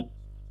think that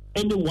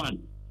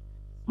anyone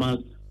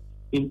must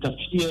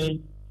interfere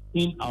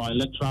in our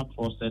electoral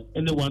process.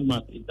 Anyone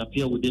must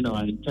interfere within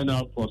our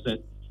internal process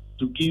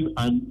to give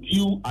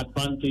undue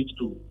advantage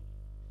to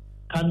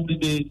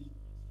candidates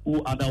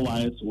who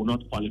otherwise will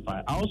not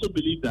qualify. I also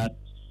believe that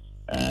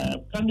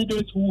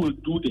candidates who will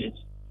do this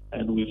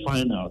and we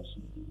find out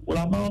will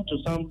amount to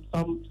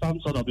some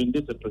sort of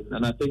indiscipline,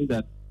 and I think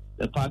that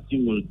the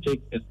party will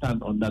take a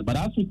stand on that. But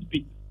as we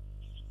speak,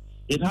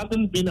 it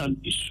hasn't been an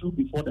issue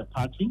before the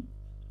party.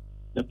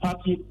 The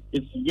party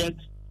is yet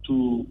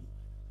to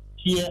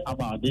hear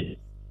about this.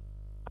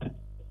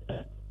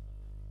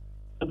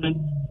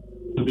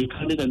 To be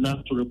candid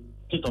enough to report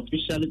it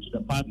officially to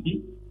the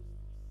party,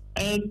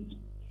 and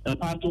the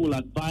party will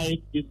advise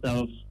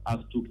itself as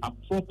to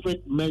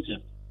appropriate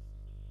measures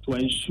to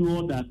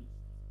ensure that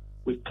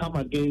we come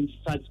against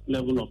such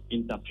level of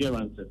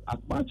interferences. As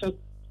much as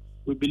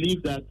we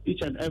believe that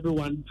each and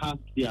everyone has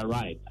their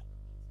right,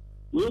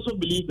 we also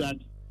believe that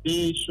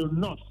they should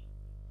not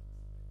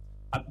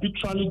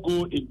arbitrarily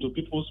go into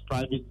people's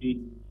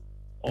privacy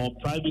or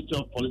privacy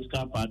of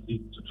political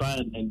parties to try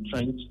and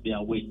entrench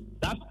their way.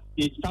 That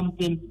is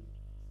something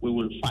we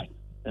will fight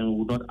and we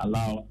will not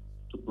allow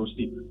to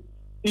proceed,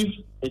 if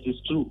it is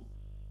true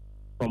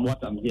from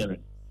what I'm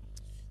hearing.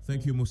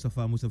 Thank you,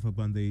 Mustafa. Mustafa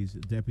Bande is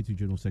Deputy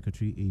General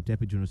Secretary,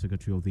 Deputy General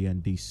Secretary of the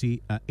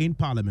NDC. In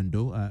Parliament,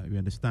 though, we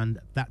understand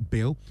that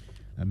bill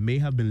may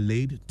have been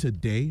laid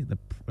today, the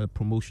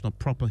Promotion of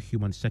Proper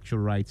Human Sexual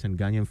Rights and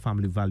Ghanaian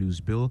Family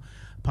Values Bill.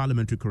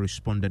 Parliamentary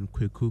correspondent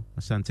Kweku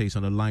Asante is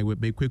on the line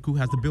with me. Kweku,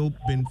 has the bill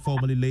been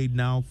formally laid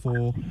now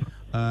for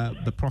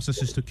the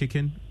processes to kick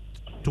in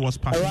towards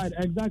passage? All right,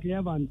 exactly,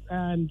 Evans.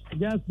 And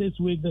just this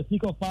week, the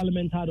Speaker of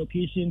Parliament had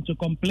occasion to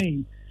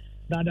complain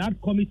that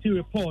committee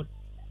report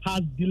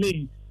has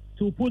delayed.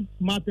 To put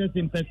matters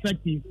in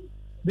perspective,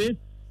 this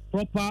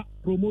proper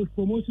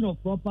promotion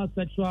of proper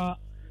sexual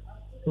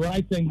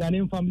rights and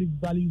Ghanaian family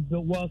values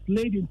was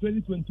laid in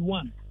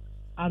 2021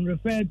 and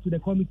referred to the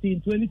committee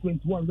in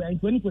 2021. We are in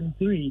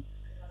 2023,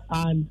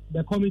 and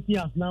the committee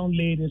has now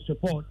laid its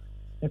report.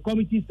 The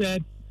committee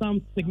said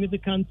some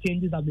significant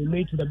changes have been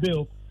made to the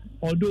bill,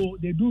 although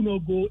they do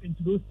not go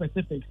into those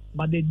specifics,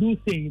 but they do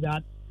say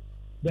that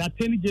the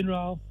Attorney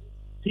General,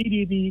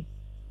 TDD,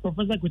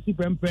 Professor Kwesi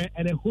Prempeh,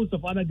 and a host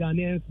of other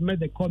Ghanaians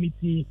met the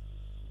committee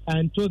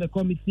and told the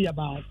committee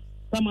about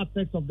some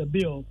aspects of the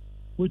bill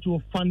which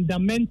will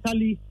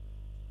fundamentally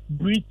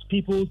breach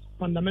people's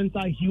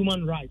fundamental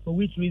human rights, for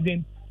which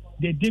reason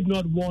they did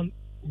not want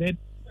that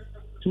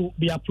to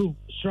be approved.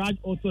 Shraj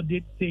also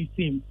did say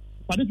same.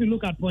 But if you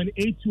look at point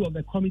A2 of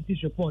the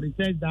committee's report, it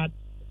says that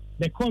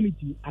the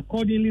committee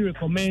accordingly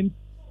recommends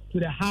to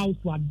the House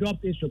to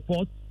adopt its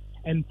report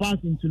and pass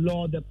into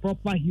law the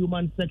Proper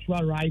Human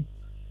Sexual Rights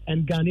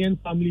and Ghanaian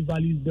Family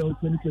Values Bill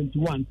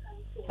 2021,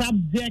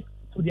 subject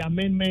to the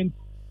amendments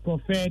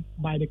preferred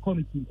by the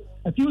committee.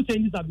 A few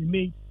changes have been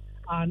made,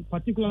 and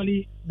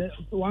particularly the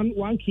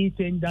one key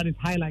change that is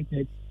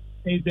highlighted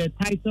is the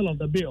title of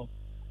the bill.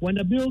 When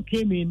the bill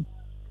came in,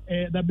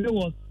 the bill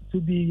was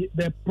to be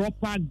the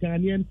Proper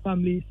Ghanaian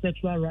Family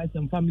Sexual Rights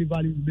and Family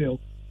Values Bill.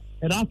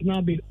 It has now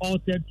been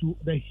altered to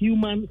the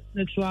Human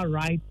Sexual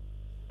Rights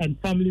and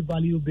Family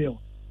Value Bill.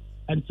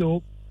 And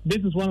so this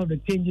is one of the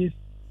changes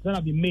that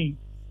have been made.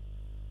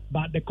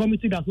 But the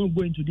committee does not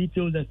go into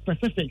detail the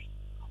specifics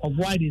of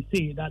why they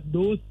say that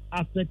those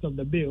aspects of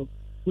the bill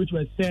which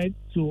were said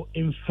to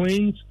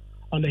infringe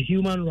on the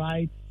human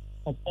rights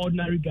of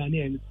ordinary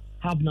Ghanaians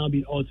have now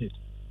been altered.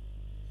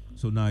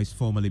 So now it's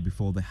formally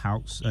before the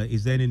House.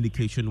 Is there an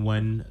indication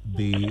when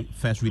the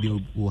first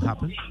reading will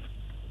happen?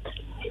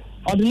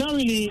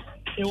 Ordinarily,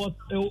 it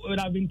would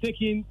have been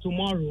taken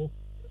tomorrow.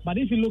 But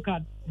if you look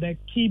at the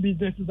key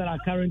businesses that are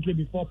currently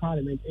before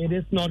Parliament, it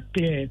is not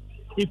clear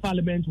if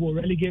Parliament will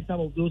relegate some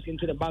of those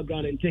into the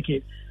background and take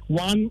it.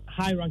 One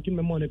high-ranking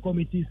member on the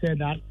committee said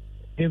that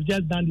they've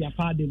just done their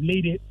part, they've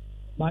laid it.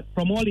 But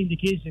from all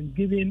indications,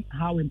 given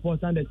how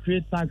important the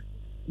trade tax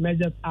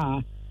measures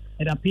are,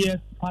 it appears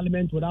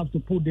Parliament would have to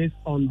put this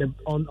on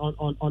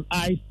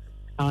ice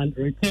and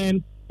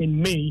return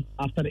in May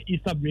after the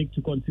Easter break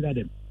to consider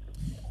them.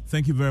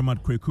 Thank you very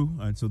much,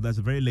 Kweku. And so there's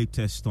a very late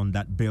test on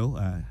that bill,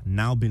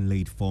 now been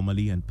laid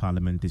formally, and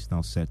Parliament is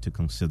now set to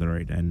consider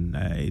it. And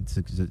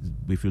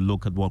if you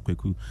look at what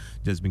Kweku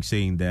just been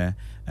saying there,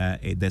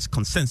 there's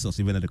consensus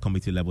even at the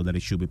committee level that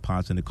it should be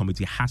passed, and the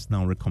committee has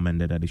now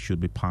recommended that it should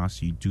be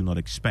passed. You do not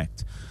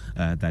expect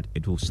that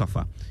it will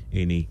suffer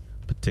any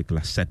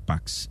particular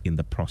setbacks in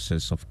the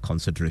process of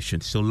consideration.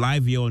 So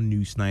live here on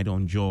Newsnight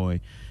on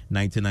Joy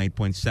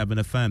 99.7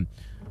 FM.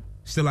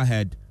 Still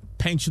ahead,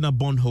 pensioner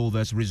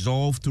bondholders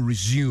resolve to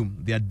resume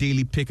their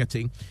daily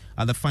picketing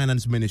at the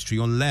Finance Ministry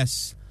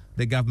unless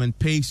the government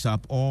pays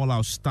up all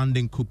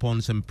outstanding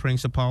coupons and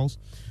principals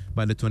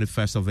by the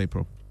 21st of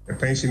April. The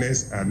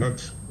pensioners are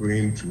not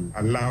going to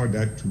allow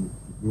that to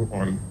go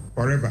on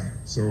forever.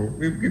 So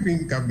we've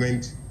given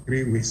government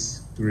 3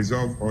 weeks to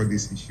resolve all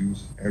these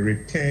issues and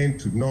return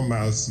to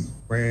normalcy,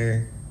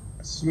 where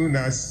as soon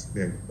as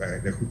the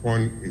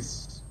coupon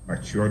is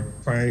matured,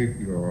 find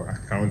your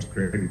account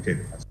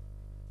credited.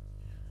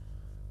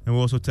 And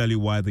we'll also tell you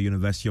why the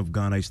University of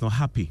Ghana is not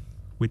happy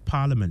with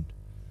Parliament.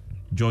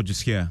 George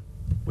is here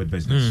with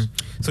business.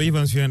 So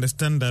even if you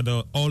understand that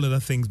all other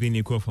things being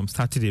equal, from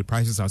Saturday,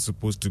 prices are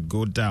supposed to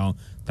go down.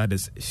 That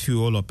is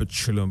fuel or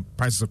petroleum,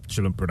 prices of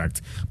petroleum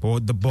products. But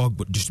what the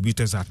bulk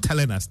distributors are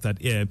telling us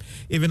that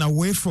even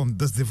away from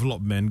this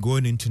development,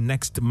 going into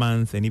next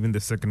month and even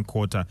the second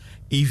quarter,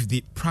 if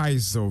the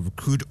price of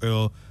crude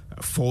oil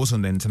falls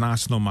on the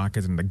international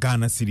market and the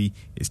Ghana cedi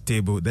is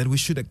stable, then we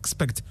should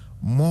expect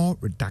more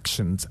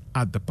reductions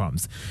at the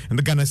pumps. And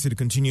the Ghana cedi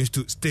continues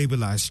to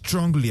stabilize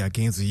strongly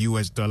against the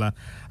US dollar,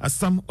 as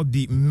some of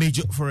the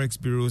major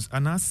forex bureaus are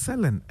now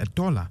selling a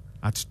dollar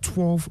at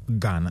 12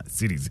 Ghana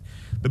cedis.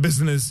 The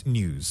business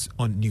news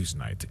on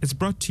Newsnight is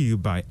brought to you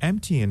by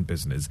MTN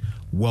Business.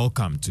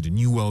 Welcome to the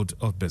new world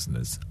of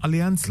business.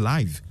 Allianz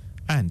Live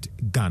and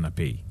Ghana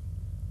Pay.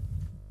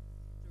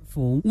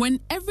 When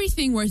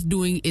everything worth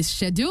doing is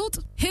scheduled,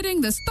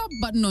 hitting the stop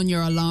button on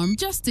your alarm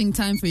just in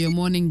time for your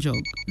morning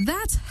jog.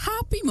 That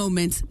happy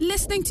moment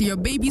listening to your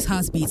baby's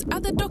heartbeat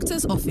at the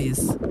doctor's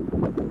office.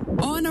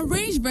 Or an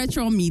arranged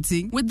virtual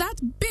meeting with that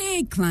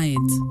big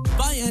client.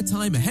 Buy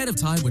airtime ahead of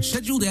time with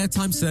scheduled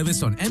airtime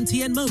service on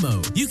MTN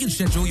Momo. You can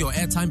schedule your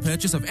airtime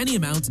purchase of any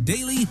amount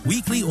daily,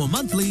 weekly, or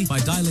monthly by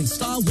dialing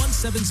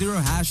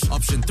 *170#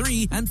 option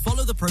 3 and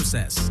follow the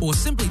process. Or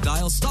simply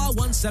dial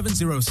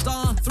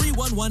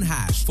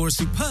 *170*311# for a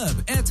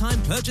superb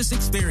airtime purchase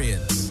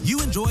experience. You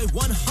enjoy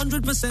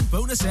 100%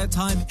 bonus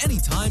airtime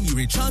anytime you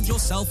recharge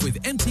yourself with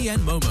MTN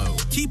Momo.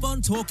 Keep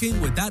on talking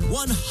with that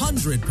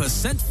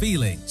 100%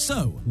 feeling.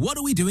 So, what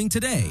are we doing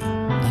today?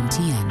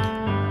 MTN.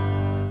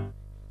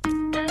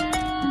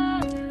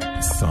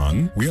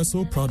 Son, we are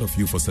so proud of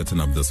you for setting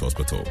up this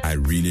hospital. I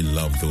really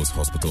love those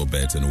hospital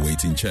beds and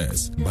waiting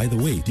chairs. By the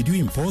way, did you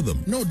import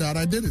them? No, Dad,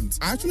 I didn't.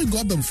 I actually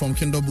got them from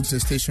Kindle Books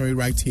and Stationery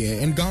right here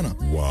in Ghana.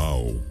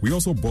 Wow. We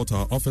also bought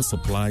our office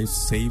supplies,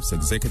 safes,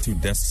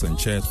 executive desks and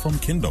chairs from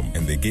Kingdom,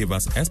 and they gave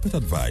us expert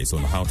advice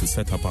on how to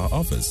set up our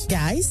office.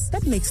 Guys,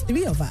 that makes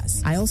 3 of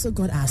us. I also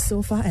got our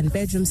sofa and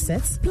bedroom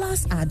sets,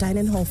 plus our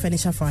dining hall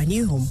furniture for our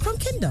new home from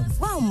Kingdom.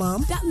 Wow,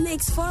 Mom, that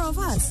makes 4 of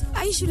us.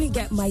 I usually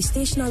get my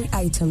stationery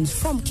items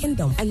from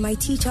Kingdom, and my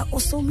teacher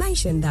also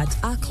mentioned that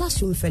our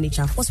classroom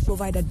furniture was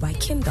provided by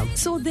Kingdom.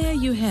 So there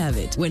you have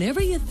it.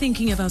 Whenever you're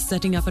thinking about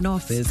setting up an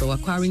office or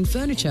acquiring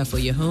furniture for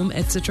your home,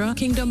 etc.,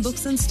 Kingdom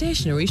Books and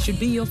Stationery should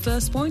be your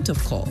first point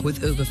of call.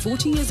 With over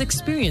 40 years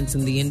experience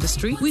in the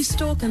industry, we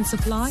stock and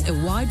supply a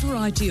wide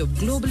variety of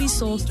globally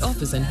sourced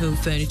office and home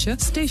furniture,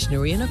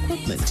 stationery and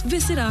equipment.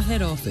 Visit our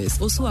head office,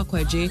 Osu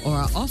Akwaje, or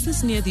our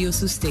office near the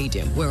Osu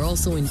Stadium. We're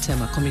also in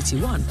Tema Community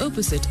 1,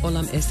 opposite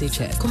Olam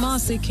SHS,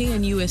 Kumasi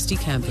KNUST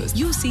Campus,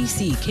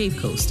 UCC Cape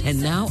Coast,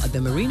 and now at the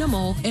Marina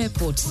Mall,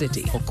 Airport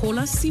City. Or call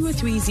us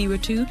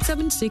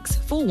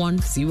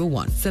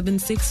 0302-764101,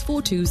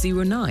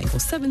 764209, or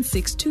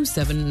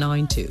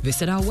 762792.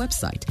 Visit our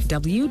website,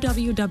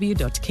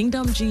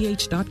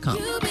 www.kingdomgh.com.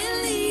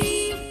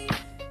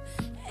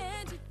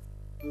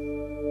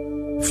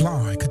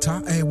 Fly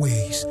Qatar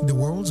Airways, the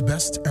world's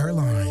best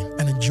airline,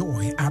 and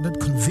enjoy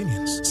added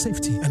convenience,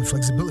 safety, and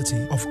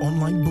flexibility of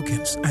online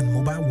bookings and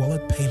mobile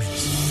wallet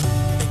payments.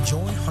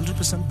 Enjoy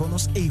 100%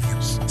 bonus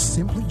avios.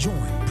 Simply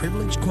join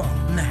Privilege Club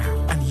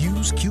now and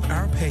use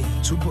QR Pay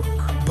to book.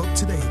 Book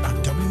today at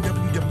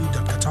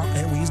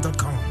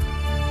www.qatarairways.com.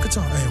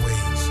 Qatar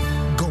Airways,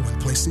 going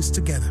places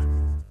together.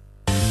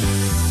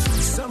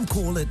 Some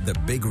call it the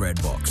Big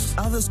Red Box.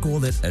 Others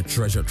call it a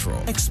treasure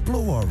trove.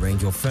 Explore our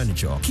range of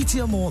furniture.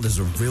 Kitia Mall is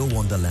a real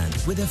wonderland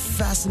with a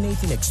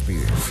fascinating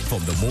experience.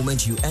 From the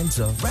moment you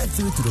enter, right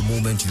through to the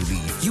moment you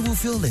leave, you will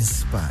feel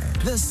inspired.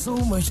 There's so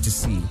much to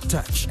see,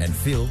 touch, and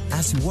feel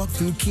as you walk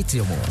through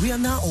Kitia Mall. We are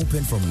now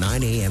open from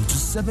 9 a.m. to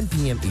 7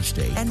 p.m. each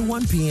day and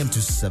 1 p.m.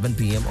 to 7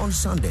 p.m. on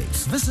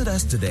Sundays. Visit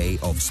us today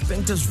off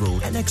Spinkters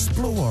Road and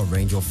explore our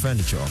range of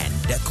furniture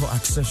and decor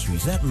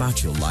accessories that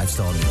match your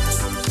lifestyle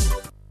needs.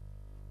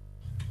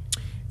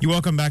 You're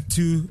welcome back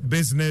to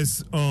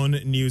Business on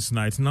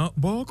Newsnight. Now,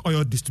 bulk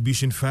oil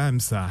distribution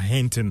firms are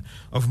hinting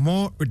of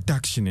more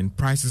reduction in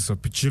prices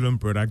of petroleum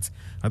products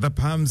at the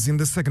pumps in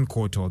the second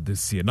quarter of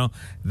this year. Now,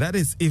 that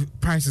is if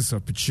prices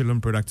of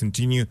petroleum products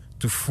continue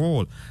to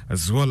fall,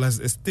 as well as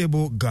a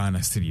stable Ghana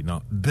cedi.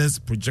 Now, this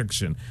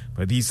projection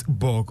by these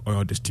bulk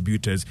oil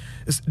distributors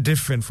is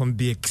different from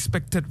the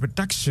expected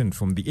reduction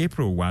from the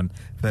April one,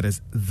 that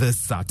is this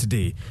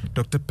Saturday.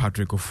 Dr.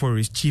 Patrick Ofori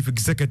is Chief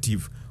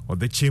Executive of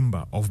the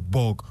Chamber of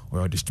Bulk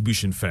Oil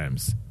Distribution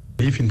Firms.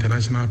 If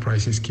international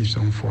prices keeps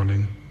on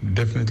falling,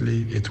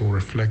 definitely it will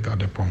reflect at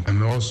the pump.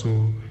 And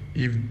also,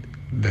 if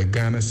the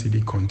Ghana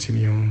cedi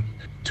continue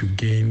to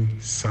gain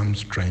some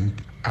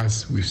strength,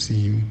 as we've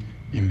seen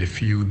in the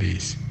few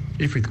days,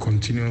 if it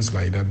continues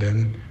like that,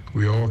 then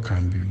we all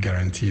can be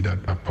guaranteed that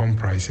our pump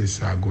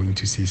prices are going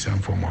to see some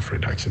form of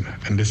reduction.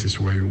 And this is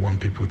where we want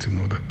people to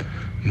know that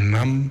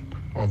none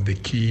of the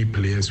key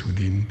players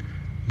within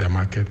the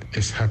market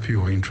is happy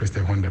or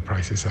interested when the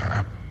prices are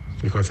up,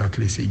 because at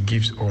least it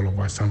gives all of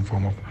us some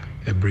form of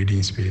a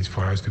breathing space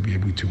for us to be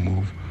able to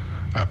move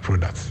our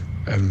products.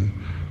 And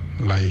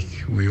like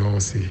we all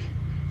say,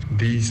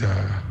 these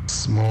are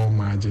small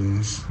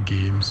margins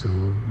games,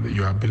 so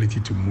your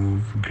ability to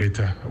move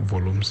greater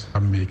volumes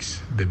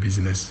makes the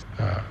business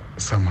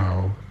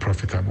somehow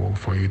profitable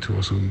for you to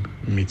also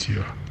meet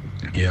your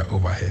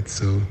overhead.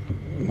 So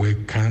we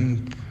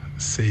can't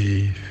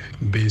say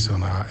based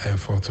on our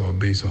effort or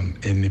based on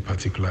any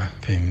particular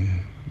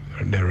thing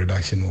the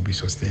reduction will be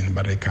sustained,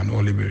 but it can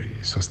only be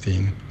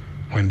sustained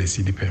when the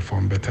cedi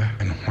perform better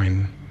and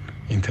when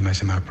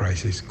international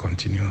prices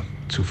continue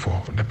to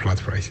fall, the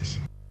Platts prices.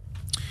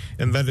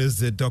 And that is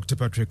Dr.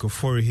 Patrick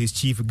Ofori, his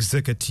Chief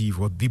Executive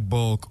of the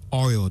bulk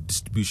oil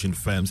distribution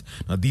firms.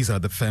 Now, these are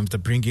the firms that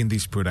bring in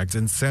these products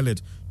and sell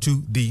it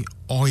to the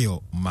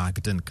oil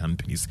marketing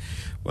companies.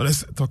 Well,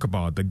 let's talk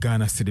about the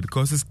Ghana cedi,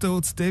 because it's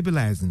still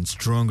stabilizing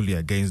strongly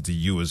against the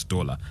US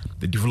dollar.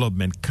 The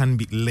development can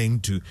be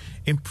linked to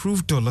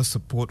improved dollar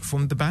support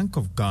from the Bank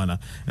of Ghana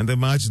and the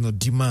marginal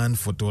demand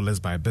for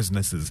dollars by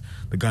businesses.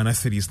 The Ghana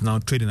cedi is now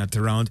trading at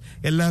around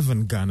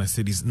 11 Ghana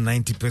cedis,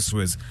 90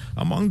 pesos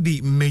among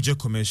the major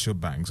commercial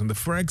banks. On the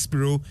Forex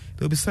Bureau,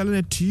 they'll be selling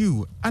it to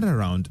you at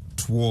around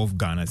 12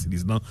 Ghana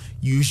cedis. Now,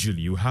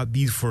 usually you have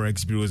these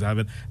Forex bureaus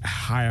having a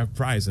higher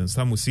price, and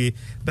some will say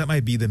that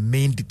might be the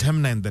main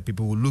determinant that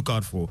people will look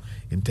out for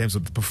in terms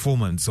of the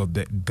performance of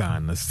the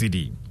Ghana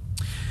cedi.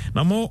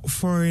 Now, more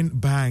foreign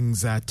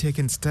banks are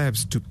taking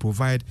steps to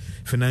provide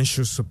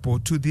financial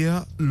support to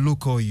their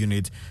local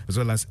unit as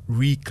well as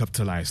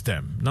recapitalize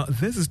them. Now,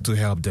 this is to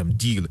help them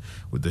deal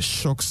with the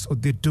shocks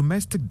of the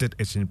domestic debt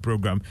exchange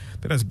program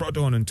that has brought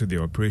on into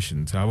their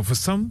operations. However, for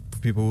some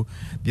people,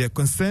 their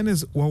concern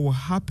is what will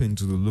happen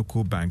to the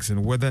local banks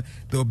and whether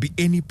there will be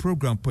any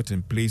program put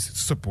in place to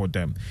support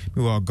them.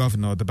 Meanwhile,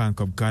 Governor of the Bank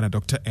of Ghana,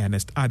 Dr.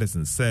 Ernest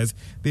Addison, says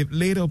they've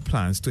laid out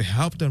plans to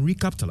help them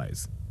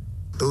recapitalize.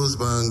 Those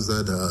banks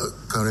that are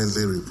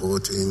currently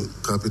reporting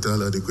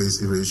capital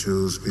adequacy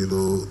ratios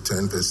below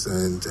 10%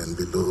 and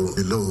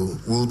below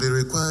will be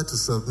required to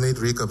submit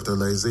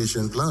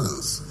recapitalization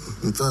plans.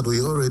 In fact, we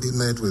already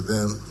met with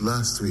them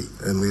last week,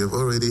 and we have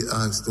already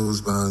asked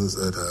those banks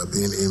that are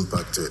being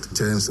impacted in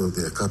terms of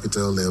their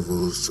capital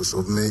levels to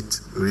submit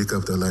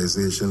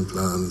recapitalization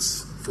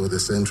plans for the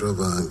central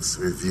bank's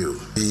review.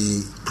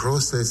 The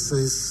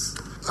processes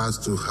as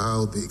to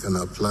how they can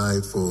apply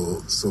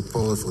for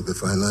support for the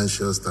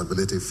Financial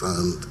Stability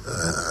Fund,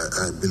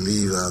 I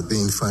believe are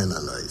being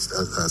finalized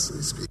as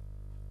we speak.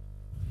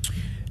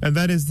 And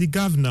that is the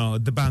Governor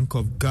of the Bank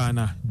of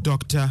Ghana,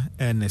 Dr.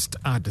 Ernest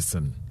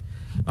Addison.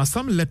 Now,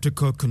 some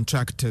electrical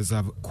contractors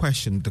have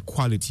questioned the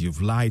quality of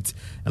light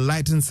and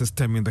lighting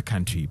system in the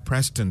country.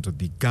 President of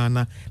the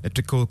Ghana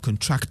Electrical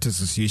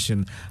Contractors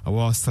Association,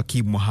 Awal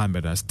Sakib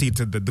Mohammed, has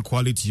stated that the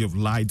quality of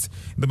lights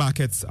in the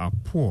markets are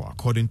poor.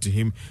 According to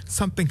him,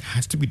 something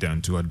has to be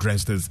done to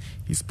address this.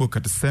 He spoke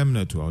at a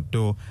seminar to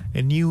outdoor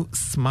a new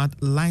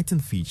smart lighting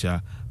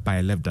feature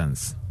by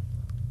Levdance.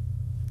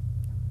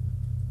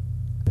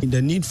 The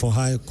need for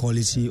high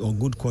quality or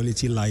good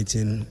quality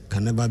lighting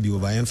can never be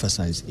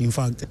overemphasized. In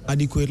fact,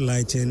 adequate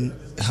lighting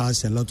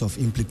has a lot of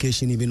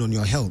implication even on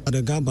your health.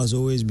 The gap has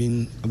always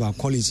been about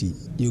quality.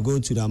 You go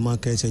to the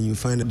markets and you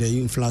find the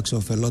influx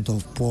of a lot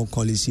of poor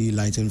quality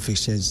lighting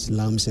fixtures,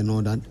 lamps and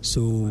all that.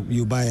 So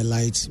you buy a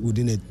light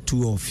within a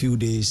 2 or few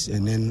days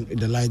and then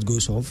the light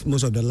goes off.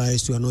 Most of the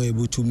lights too are not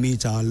able to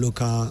meet our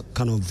local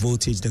kind of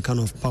voltage, the kind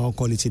of power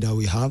quality that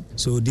we have.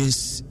 So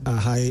these are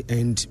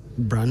high-end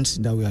brands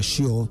that we are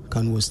sure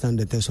can withstand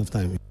the test of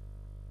time.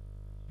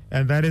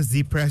 And that is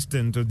the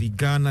president of the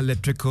Ghana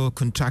Electrical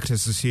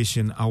Contractors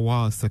Association,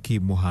 Awal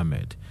Sakib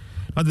Mohammed.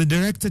 Now, the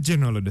Director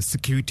General of the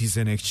Securities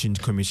and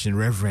Exchange Commission,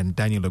 Reverend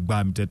Daniel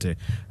Ogbamitete,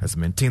 has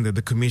maintained that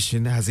the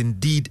Commission has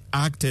indeed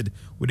acted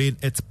within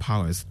its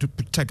powers to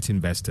protect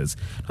investors.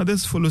 Now,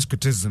 this follows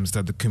criticisms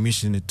that the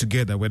Commission,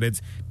 together with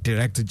its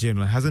Director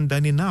General, hasn't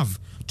done enough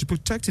to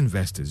protect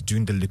investors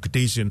during the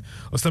liquidation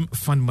of some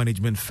fund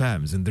management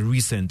firms in the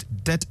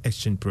recent debt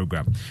exchange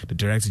program. The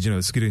Director General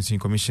of the Securities and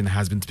Exchange Commission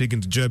has been speaking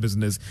to Joy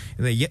Business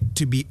in a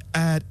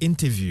yet-to-be-aired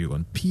interview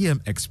on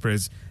PM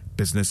Express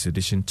Business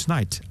Edition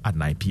tonight at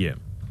 9 p.m.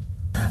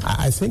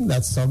 I think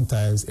that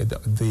sometimes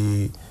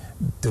the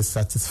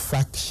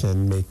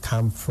dissatisfaction may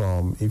come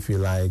from, if you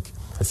like,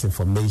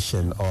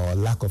 misinformation or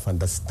lack of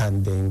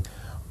understanding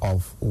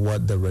of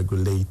what the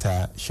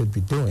regulator should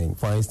be doing.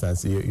 For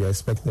instance, you're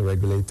expecting the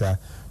regulator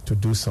to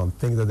do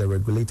something that the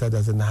regulator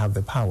doesn't have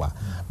the power,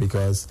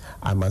 because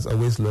I must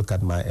always look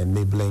at my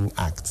enabling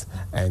act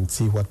and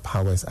see what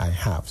powers I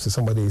have. So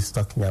somebody is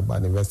talking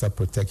about investor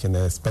protection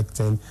and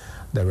expecting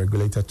the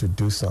regulator to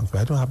do something.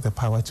 I don't have the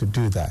power to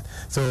do that.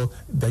 So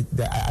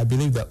I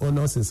believe the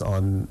onus is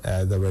on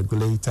the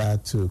regulator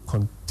to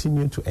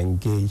continue to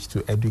engage,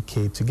 to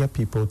educate, to get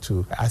people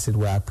to, as it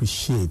were,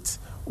 appreciate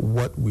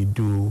what we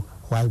do,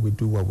 why we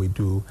do what we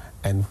do,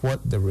 and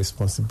what the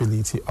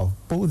responsibility of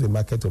both the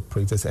market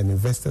operators and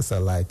investors are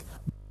like.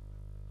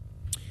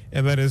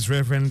 And that is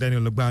Reverend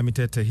Daniel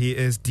Ogbamitete. He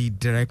is the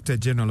Director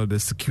General of the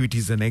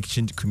Securities and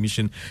Exchange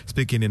Commission,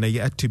 speaking in a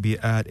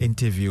yet-to-be-aired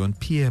interview on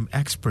PM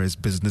Express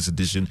Business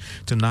Edition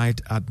tonight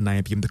at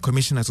 9 p.m. The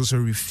Commission has also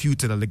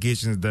refuted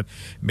allegations that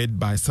made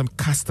by some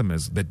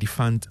customers that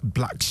defunct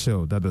Black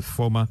Shell, that the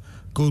former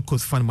Gold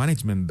Coast Fund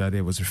Management, that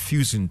it was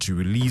refusing to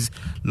release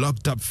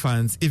locked up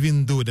funds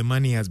even though the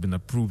money has been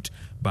approved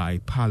by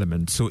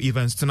Parliament. So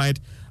events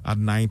tonight at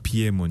 9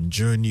 p.m. on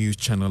Joy News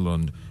Channel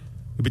on.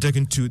 We'll be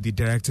talking to the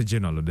Director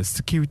General of the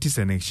Securities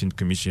and Exchange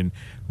Commission,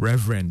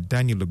 Reverend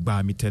Daniel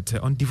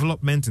Ogbamitete, on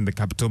development in the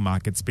capital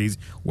market space,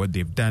 what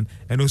they've done,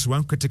 and also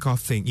one critical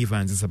thing,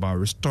 Evans, is about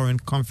restoring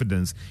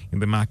confidence in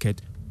the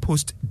market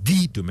post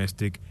the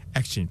domestic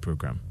exchange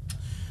program.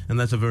 And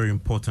that's a very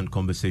important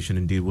conversation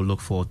indeed. We'll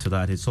look forward to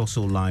that. It's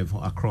also live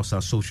across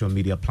our social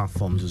media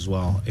platforms as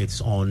well. It's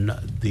on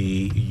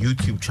the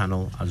YouTube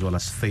channel as well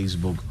as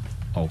Facebook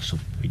also.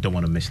 You don't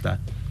want to miss that.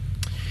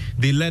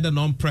 They led an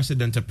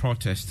unprecedented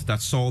protest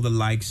that saw the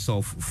likes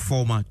of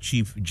former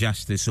Chief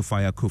Justice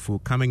Sophia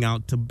Kufu coming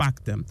out to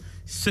back them,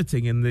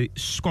 sitting in the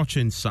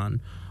scorching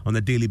sun on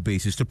a daily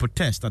basis to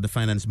protest at the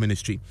Finance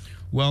Ministry.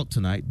 Well,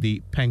 tonight,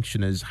 the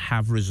pensioners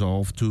have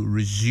resolved to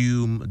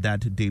resume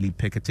that daily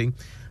picketing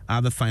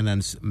at the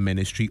Finance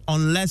Ministry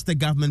unless the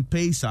government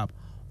pays up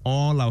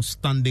all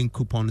outstanding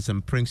coupons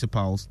and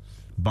principals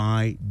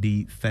by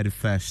the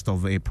 31st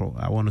of April.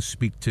 I want to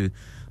speak to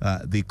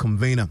the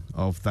convener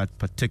of that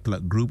particular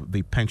group,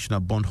 the Pensioner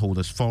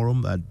Bondholders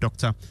Forum,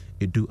 Dr.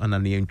 Edu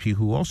Ananientwi,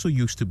 who also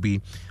used to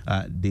be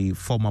the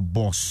former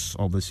boss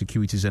of the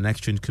Securities and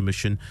Exchange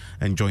Commission,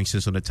 and joins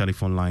us on the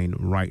telephone line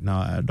right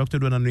now. Dr.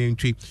 Edu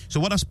Ananientwi,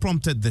 so what has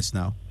prompted this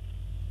now?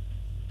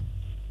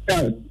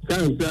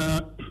 Thanks.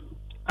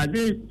 I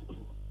think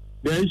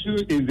the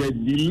issue is the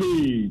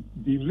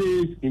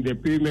delays in the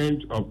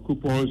payment of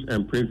coupons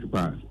and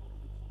principals.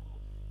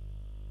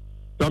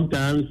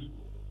 Sometimes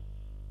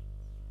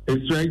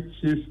it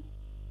stretches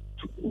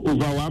over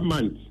 1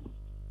 month.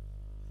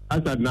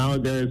 As of now,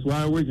 there is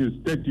one which is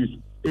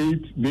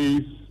 38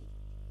 days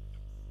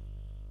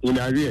in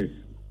arrears.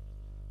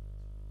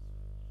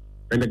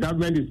 And the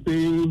government is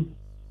paying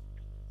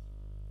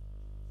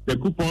the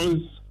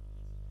coupons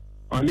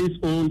on its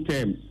own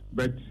terms,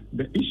 but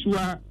the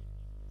issuer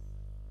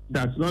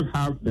does not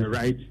have the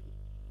right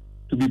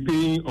to be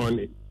paying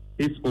on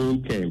its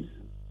own terms.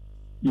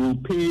 You will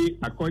pay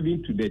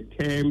according to the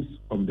terms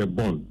of the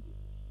bond.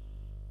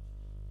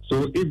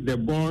 So if the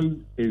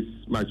bond is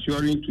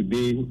maturing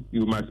today,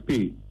 you must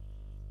pay.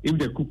 If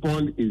the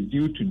coupon is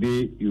due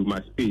today, you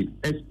must pay,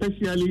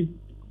 especially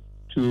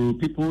to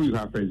people you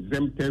have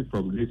exempted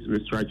from this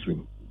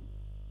restructuring.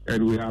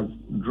 And we have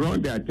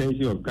drawn the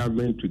attention of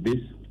government to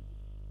this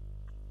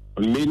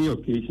on many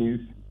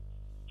occasions,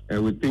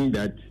 and we think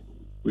that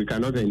we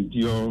cannot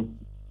endure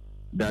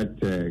that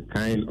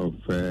kind of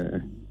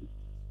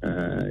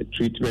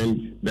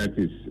treatment that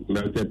is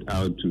meted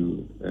out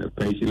to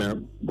pensioner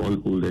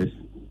bondholders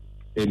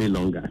any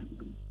longer.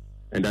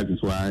 And that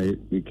is why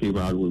we came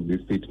out with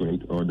this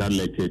statement or that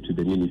letter to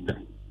the minister.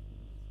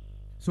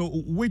 So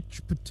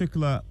which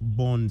particular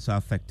bonds are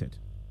affected?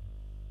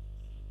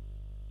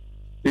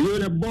 You know,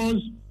 the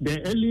bonds,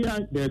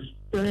 the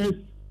first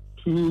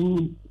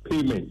two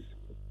payments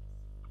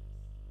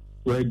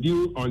were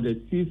due on the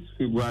 6th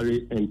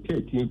February and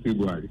 13th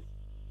February.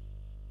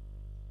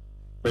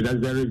 But as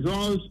a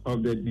result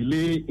of the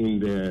delay in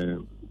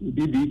the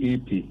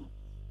DDAP,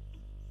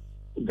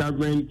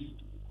 government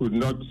could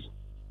not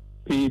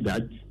pay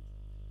that.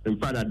 In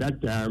fact, at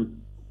that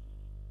time,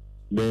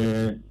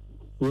 the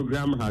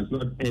program has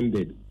not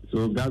ended.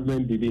 So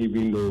government didn't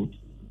even know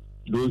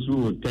those who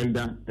would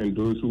tender and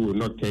those who would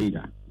not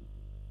tender.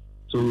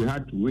 So we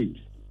had to wait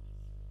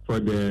for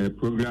the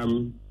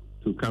program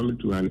to come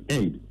to an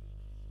end.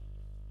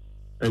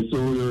 And so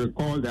you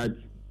recall that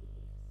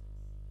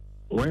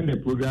when the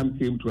program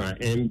came to an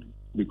end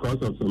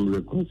because of some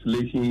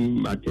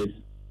reconciliation matters,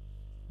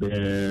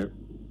 the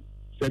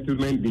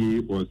settlement day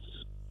was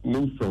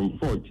moved from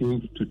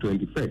 14th to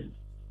 21st.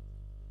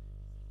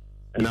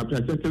 And after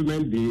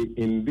settlement day,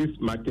 in these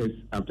matters,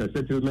 after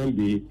settlement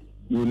day,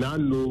 you now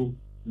know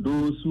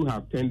those who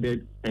have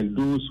tendered and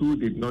those who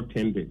did not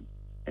tender.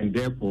 And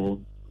therefore,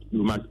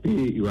 you must pay,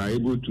 you are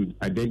able to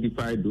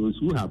identify those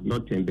who have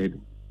not tendered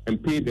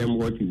and pay them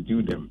what is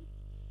due them.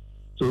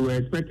 So we're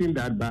expecting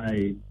that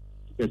by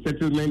the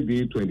settlement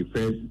day,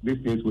 21st,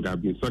 these things would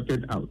have been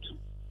sorted out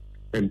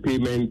and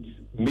payments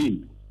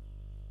made.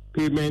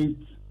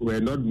 Payments were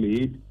not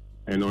made,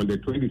 and on the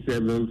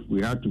 27th,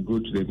 we had to go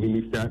to the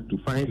minister to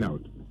find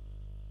out.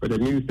 For the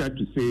minister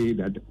to say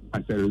that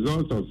as a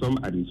result of some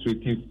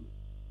administrative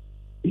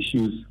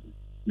issues,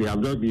 they have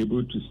not been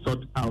able to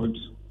sort out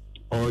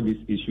all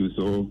these issues.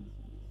 So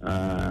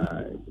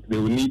they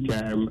will need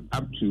time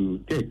up to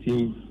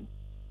 13th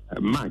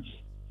March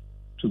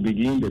to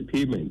begin the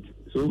payment.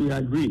 So we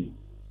agree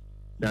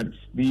that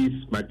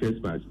these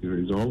matters must be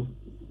resolved.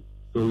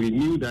 So we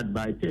knew that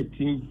by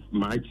 13th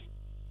March,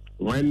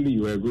 when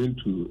you were going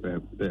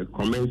to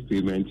commence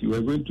payment, you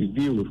were going to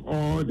deal with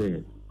all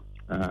the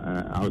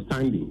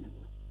outstanding.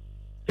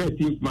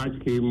 13th March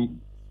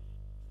came,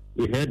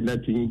 we heard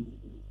nothing.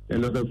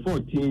 And on the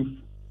 14th,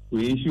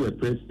 we issued a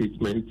press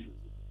statement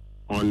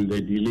on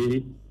the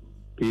delay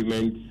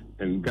payments,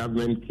 and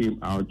government came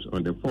out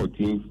on the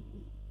 14th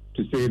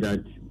to say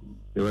that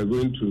they were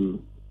going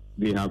to,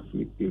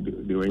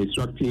 they were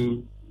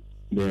instructing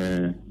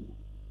the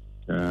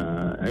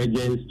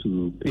agents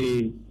to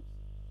pay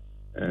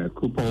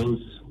coupons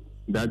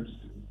that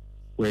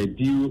were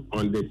due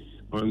on the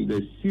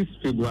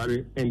 6th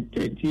February and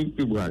 13th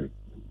February.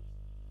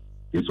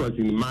 This was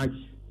in March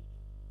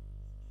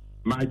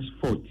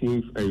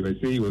 14th, and you were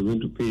saying you were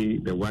going to pay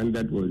the one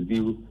that was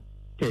due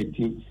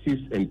 13th,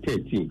 6th and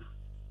 13th.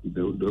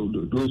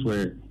 Those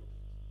were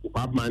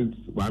 1 month,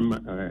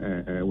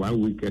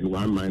 1 week and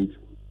 1 month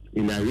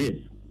in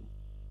arrears.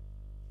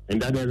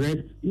 And that the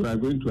rest you are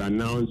going to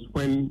announce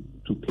when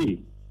to pay.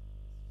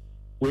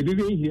 We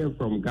didn't hear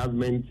from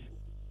government.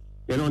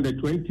 Then on the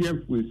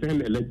 20th, we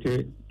sent a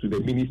letter to the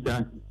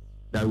minister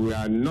that we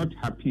are not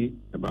happy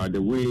about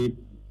the way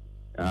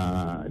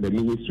the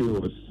ministry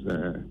was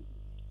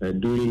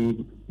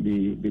doing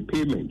the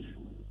payments.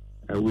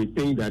 We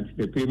think that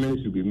the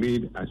payments should be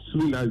made as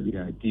soon as they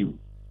are due.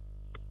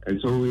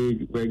 And so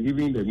we were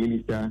giving the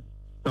minister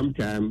some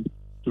time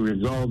to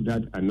resolve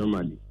that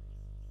anomaly.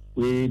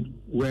 We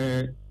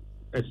were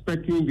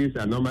expecting this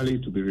anomaly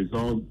to be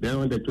resolved. Then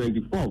on the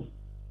 24th,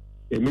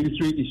 the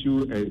ministry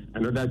issued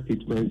another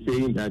statement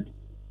saying that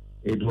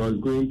it was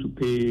going to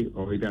pay,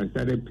 or it had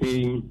started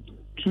paying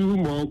 2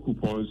 more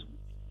coupons,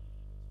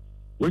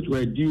 which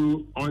were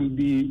due on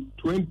the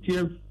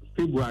 20th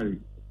February.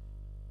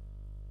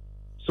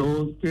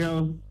 So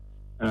still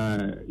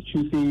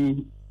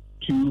choosing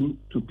 2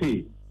 to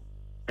pay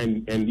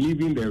and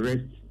leaving the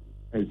rest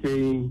and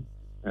saying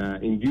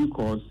in due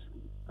course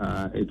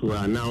it will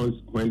announce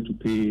when to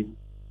pay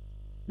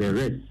the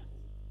rest.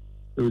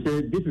 So we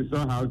say this is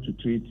not how to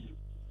treat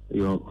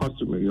your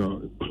customer,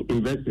 your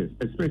investors,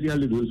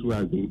 especially those who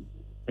have been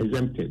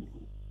exempted.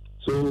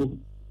 So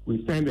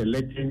we send a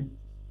letter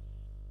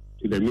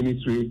to the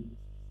ministry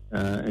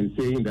and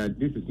saying that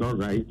this is not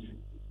right.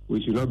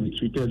 We should not be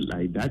treated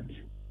like that.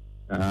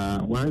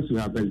 Once you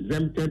have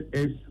exempted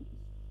us,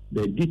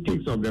 the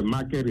details of the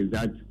market is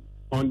that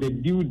on the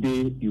due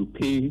day, you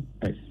pay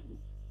us.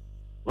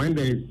 When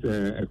there is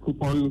a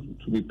coupon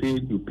to be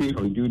paid, you pay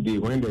on due day.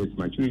 When there is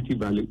maturity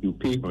value, you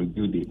pay on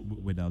due day.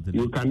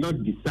 You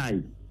cannot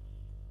decide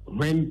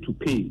when to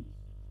pay.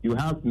 You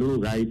have no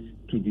right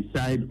to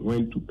decide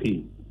when to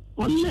pay,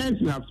 unless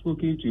you have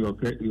spoken to your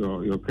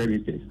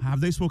creditors.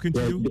 Have they spoken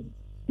to you?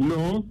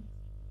 No.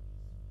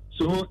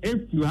 So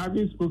if you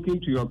haven't spoken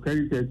to your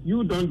creditors,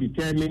 you don't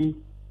determine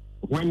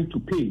when to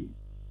pay.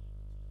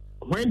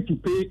 When to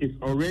pay is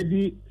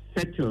already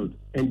settled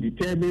and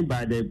determined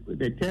by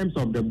the terms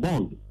of the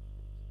bond,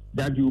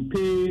 that you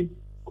pay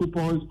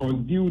coupons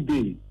on due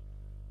day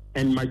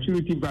and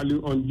maturity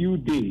value on due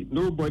day.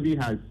 Nobody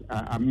has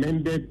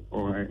amended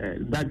or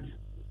that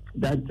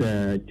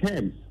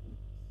terms.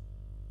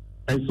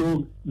 And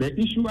so the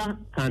issuer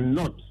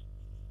cannot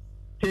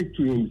take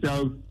to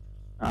himself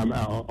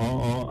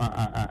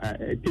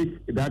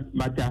take that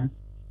matter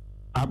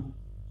up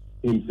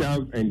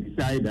himself and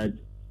decide that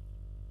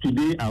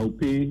today I'll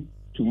pay,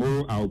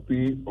 tomorrow I'll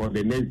pay, or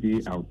the next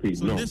day I'll pay.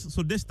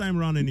 So this time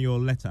around in your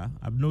letter,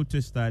 I've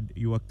noticed that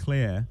you are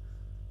clear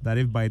that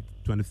if by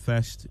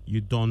 21st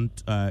you don't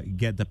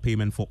get the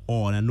payment for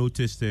all, and I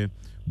noticed the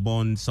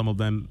bonds, some of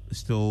them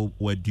still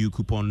were due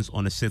coupons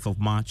on the 6th of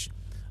March.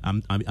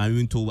 I'm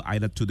even told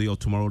either today or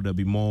tomorrow there'll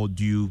be more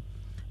due,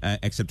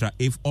 etc.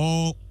 If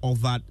all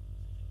of that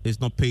is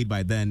not paid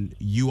by then,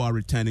 you are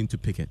returning to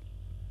pick it.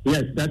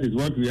 Yes, that is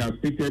what we have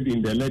stated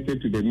in the letter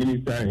to the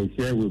minister and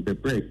shared with the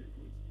press.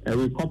 And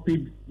we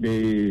copied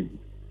the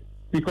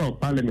Speaker of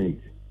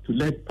Parliament to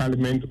let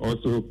Parliament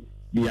also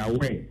be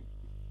aware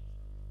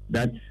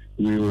that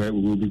we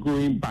will be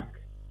going back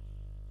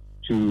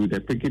to the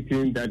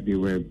picketing that they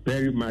were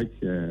very much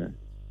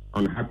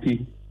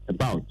unhappy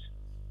about.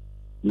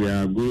 We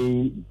are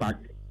going back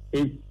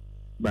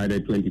by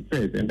the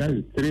 21st, and that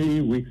is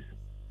 3 weeks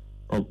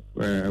of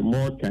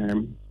more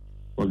time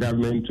for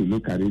government to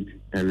look at it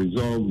and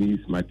resolve these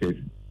matters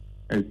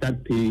and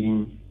start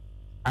paying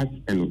as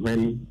and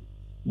when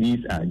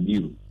these are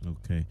due.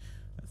 Okay.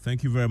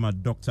 Thank you very much,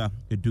 Dr.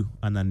 Edu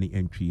Anani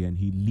Entry, and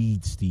he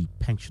leads the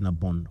Pensioner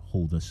Bond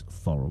Holders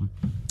Forum.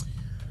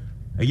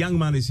 A young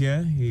man is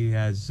here. He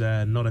has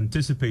not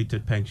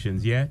anticipated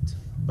pensions yet,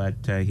 but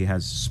he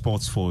has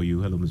sports for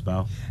you. Hello, Ms.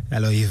 Bao.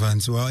 Hello,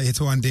 Evans. Well,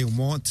 it's one day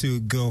more to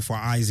go for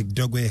Isaac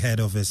Dogwe ahead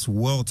of his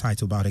world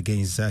title bout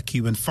against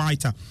Cuban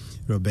fighter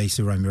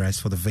Robeisy Ramirez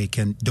for the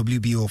vacant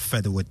WBO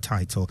featherweight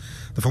title.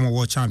 The former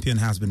world champion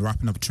has been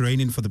wrapping up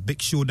training for the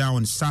big showdown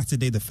on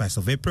Saturday, the 1st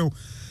of April.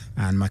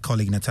 And my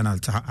colleague Nathaniel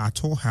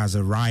Ato has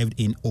arrived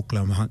in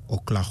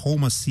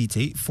Oklahoma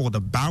City for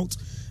the bout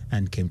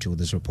and came to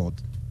this report.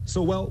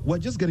 So, well, we're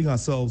just getting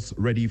ourselves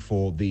ready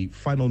for the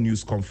final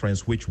news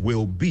conference, which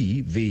will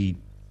be the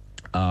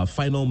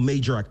final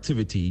major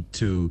activity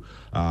to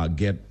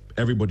get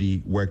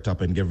everybody worked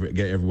up and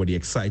get everybody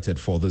excited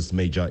for this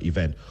major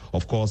event.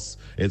 Of course,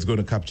 it's going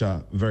to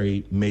capture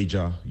very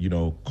major,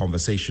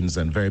 conversations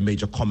and very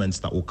major comments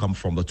that will come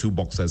from the two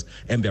boxers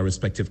and their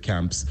respective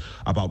camps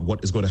about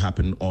what is going to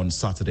happen on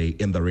Saturday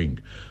in the ring.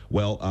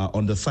 Well,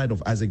 on the side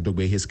of Isaac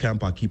Dogwe, his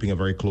camp are keeping a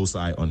very close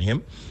eye on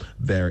him.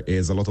 There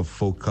is a lot of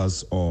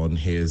focus on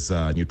his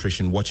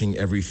nutrition, watching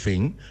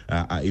everything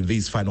in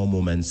these final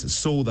moments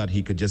so that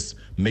he could just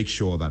make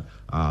sure that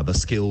the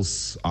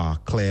skills are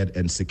cleared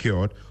and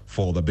secured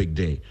for the big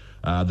day.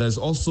 There's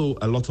also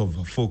a lot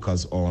of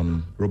focus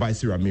on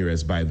Robeisy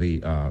Ramirez by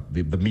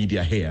the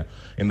media here,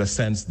 in the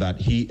sense that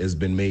he has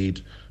been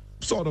made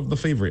sort of the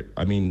favorite.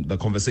 I mean, the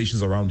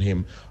conversations around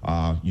him,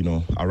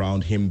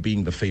 around him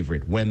being the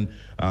favorite. When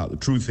the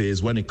truth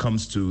is, when it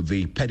comes to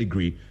the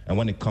pedigree and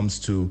when it comes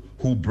to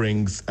who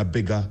brings a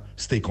bigger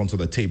stake onto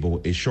the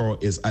table, it sure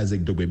is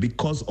Isaac Dogwe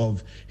because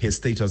of his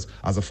status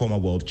as a former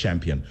world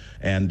champion.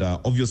 And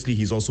obviously,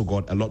 he's also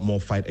got a lot more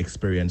fight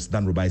experience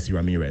than Robeisy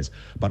Ramirez.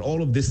 But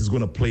all of this is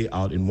going to play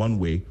out in one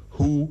way: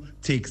 who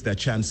takes their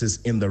chances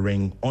in the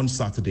ring on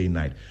Saturday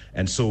night.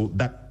 And so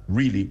that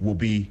really will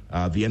be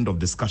the end of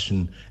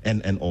discussion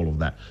and all of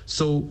that.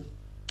 So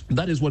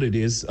that is what it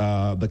is.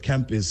 The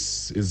camp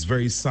is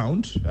very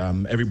sound.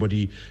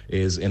 Everybody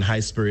is in high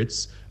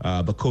spirits.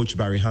 The coach,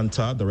 Barry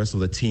Hunter, the rest of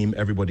the team,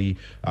 everybody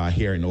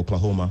here in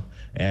Oklahoma.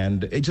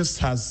 And it just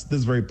has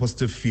this very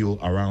positive feel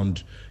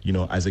around,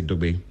 Isaac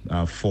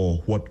Dogwe for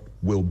what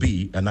will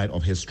be a night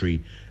of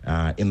history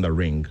in the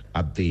ring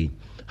at the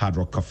Hard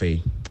Rock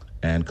Cafe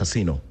and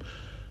Casino.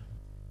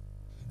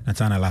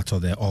 Nathaniel Ato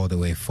there all the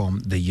way from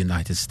the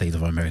United States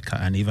of America.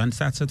 And Evans,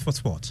 that's it for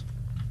sports.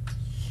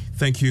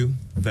 Thank you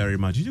very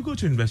much. Did you go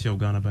to University of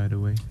Ghana, by the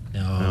way?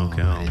 No.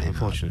 Okay,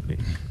 unfortunately.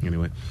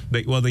 Anyway,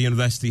 the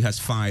university has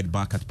fired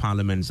back at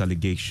Parliament's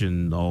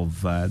allegation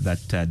of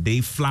that they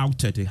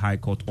flouted a High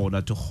Court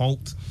order to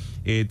halt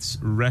its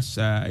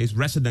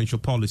residential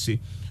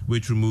policy,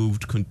 which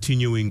removed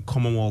continuing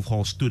Commonwealth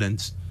Hall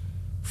students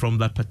from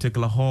that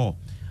particular hall.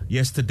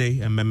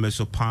 Yesterday,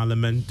 members of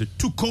Parliament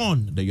took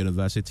on the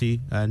university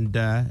and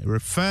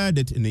referred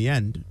it in the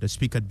end, the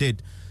Speaker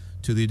did,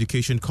 to the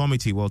Education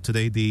Committee. Well,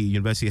 today the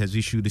university has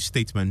issued a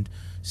statement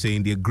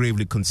saying they are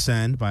gravely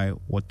concerned by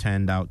what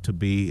turned out to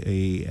be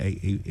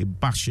a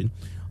bashing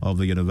of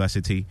the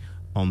university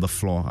on the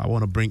floor. I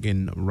want to bring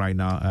in right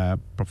now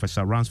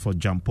Professor Ransford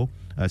Jampo,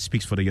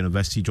 speaks for the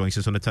university, joins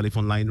us on the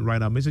telephone line right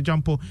now. Mr.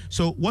 Jampo,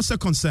 so what's the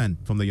concern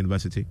from the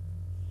university?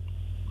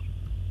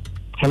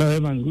 Hello,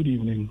 Evan. Good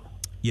evening.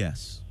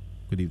 Yes.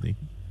 Good evening.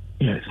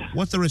 Yes.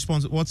 What's the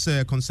response? What's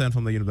the concern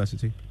from the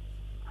university?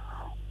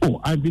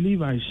 I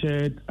believe I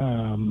shared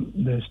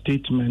the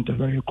statement, a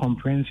very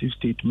comprehensive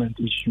statement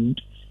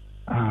issued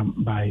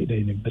by the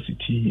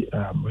university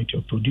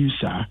radio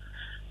producer.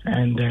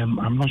 And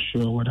I'm not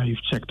sure whether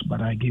you've checked,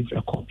 but I gave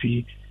a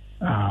copy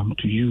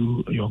to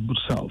you, your good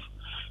self.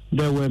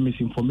 There were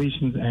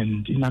misinformation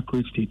and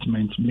inaccurate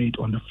statements made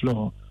on the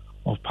floor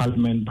of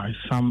Parliament by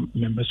some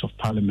members of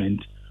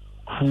Parliament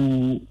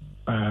who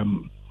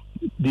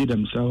they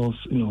themselves,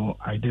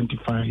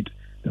 identified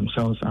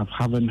themselves as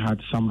having had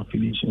some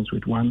affiliations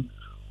with one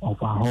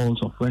of our halls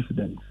of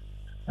residence.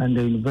 And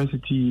the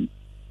university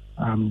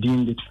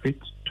deemed it fit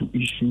to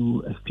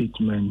issue a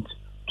statement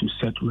to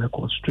set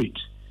records straight.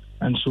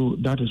 And so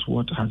that is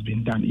what has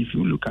been done. If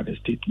you look at the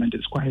statement,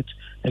 it's quite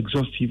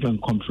exhaustive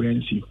and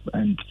comprehensive.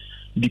 And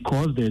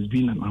because there's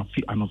been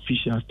an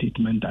official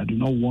statement, I do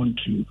not want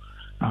to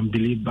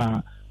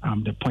belabor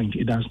the point.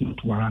 It does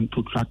not warrant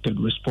protracted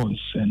response,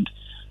 and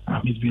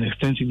it's been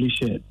extensively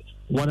shared.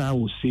 What I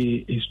will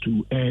say is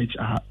to urge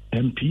our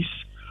MPs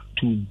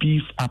to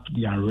beef up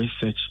their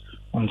research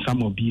on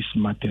some of these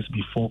matters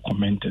before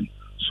commenting,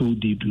 so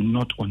they do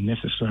not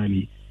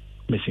unnecessarily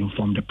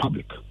misinform the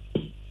public.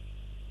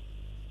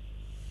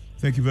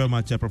 Thank you very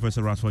much,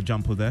 Professor Rasford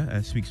Jampo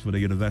there. Speaks for the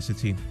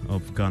University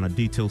of Ghana.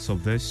 Details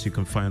of this you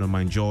can find on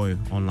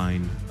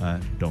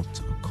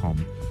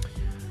myjoyonline.com.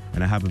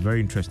 And I have a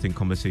very interesting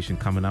conversation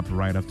coming up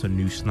right after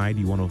News Night.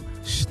 You want to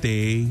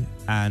stay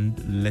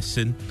and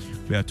listen.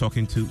 We are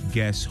talking to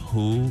guess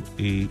who,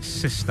 a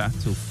sister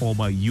to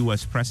former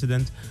U.S.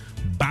 President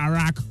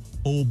Barack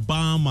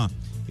Obama.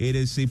 It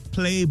is a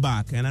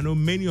playback, and I know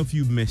many of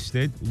you missed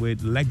it,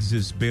 with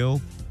Lexus Bill.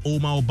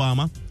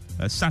 Obama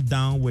sat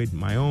down with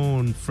my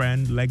own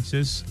friend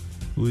Lexus,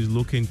 who is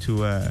looking to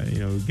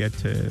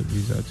get a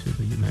visa to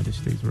the United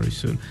States very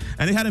soon.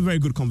 And they had a very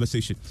good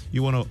conversation.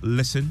 You want to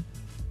listen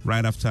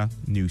right after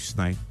News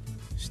Night.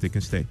 Stick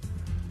and stay.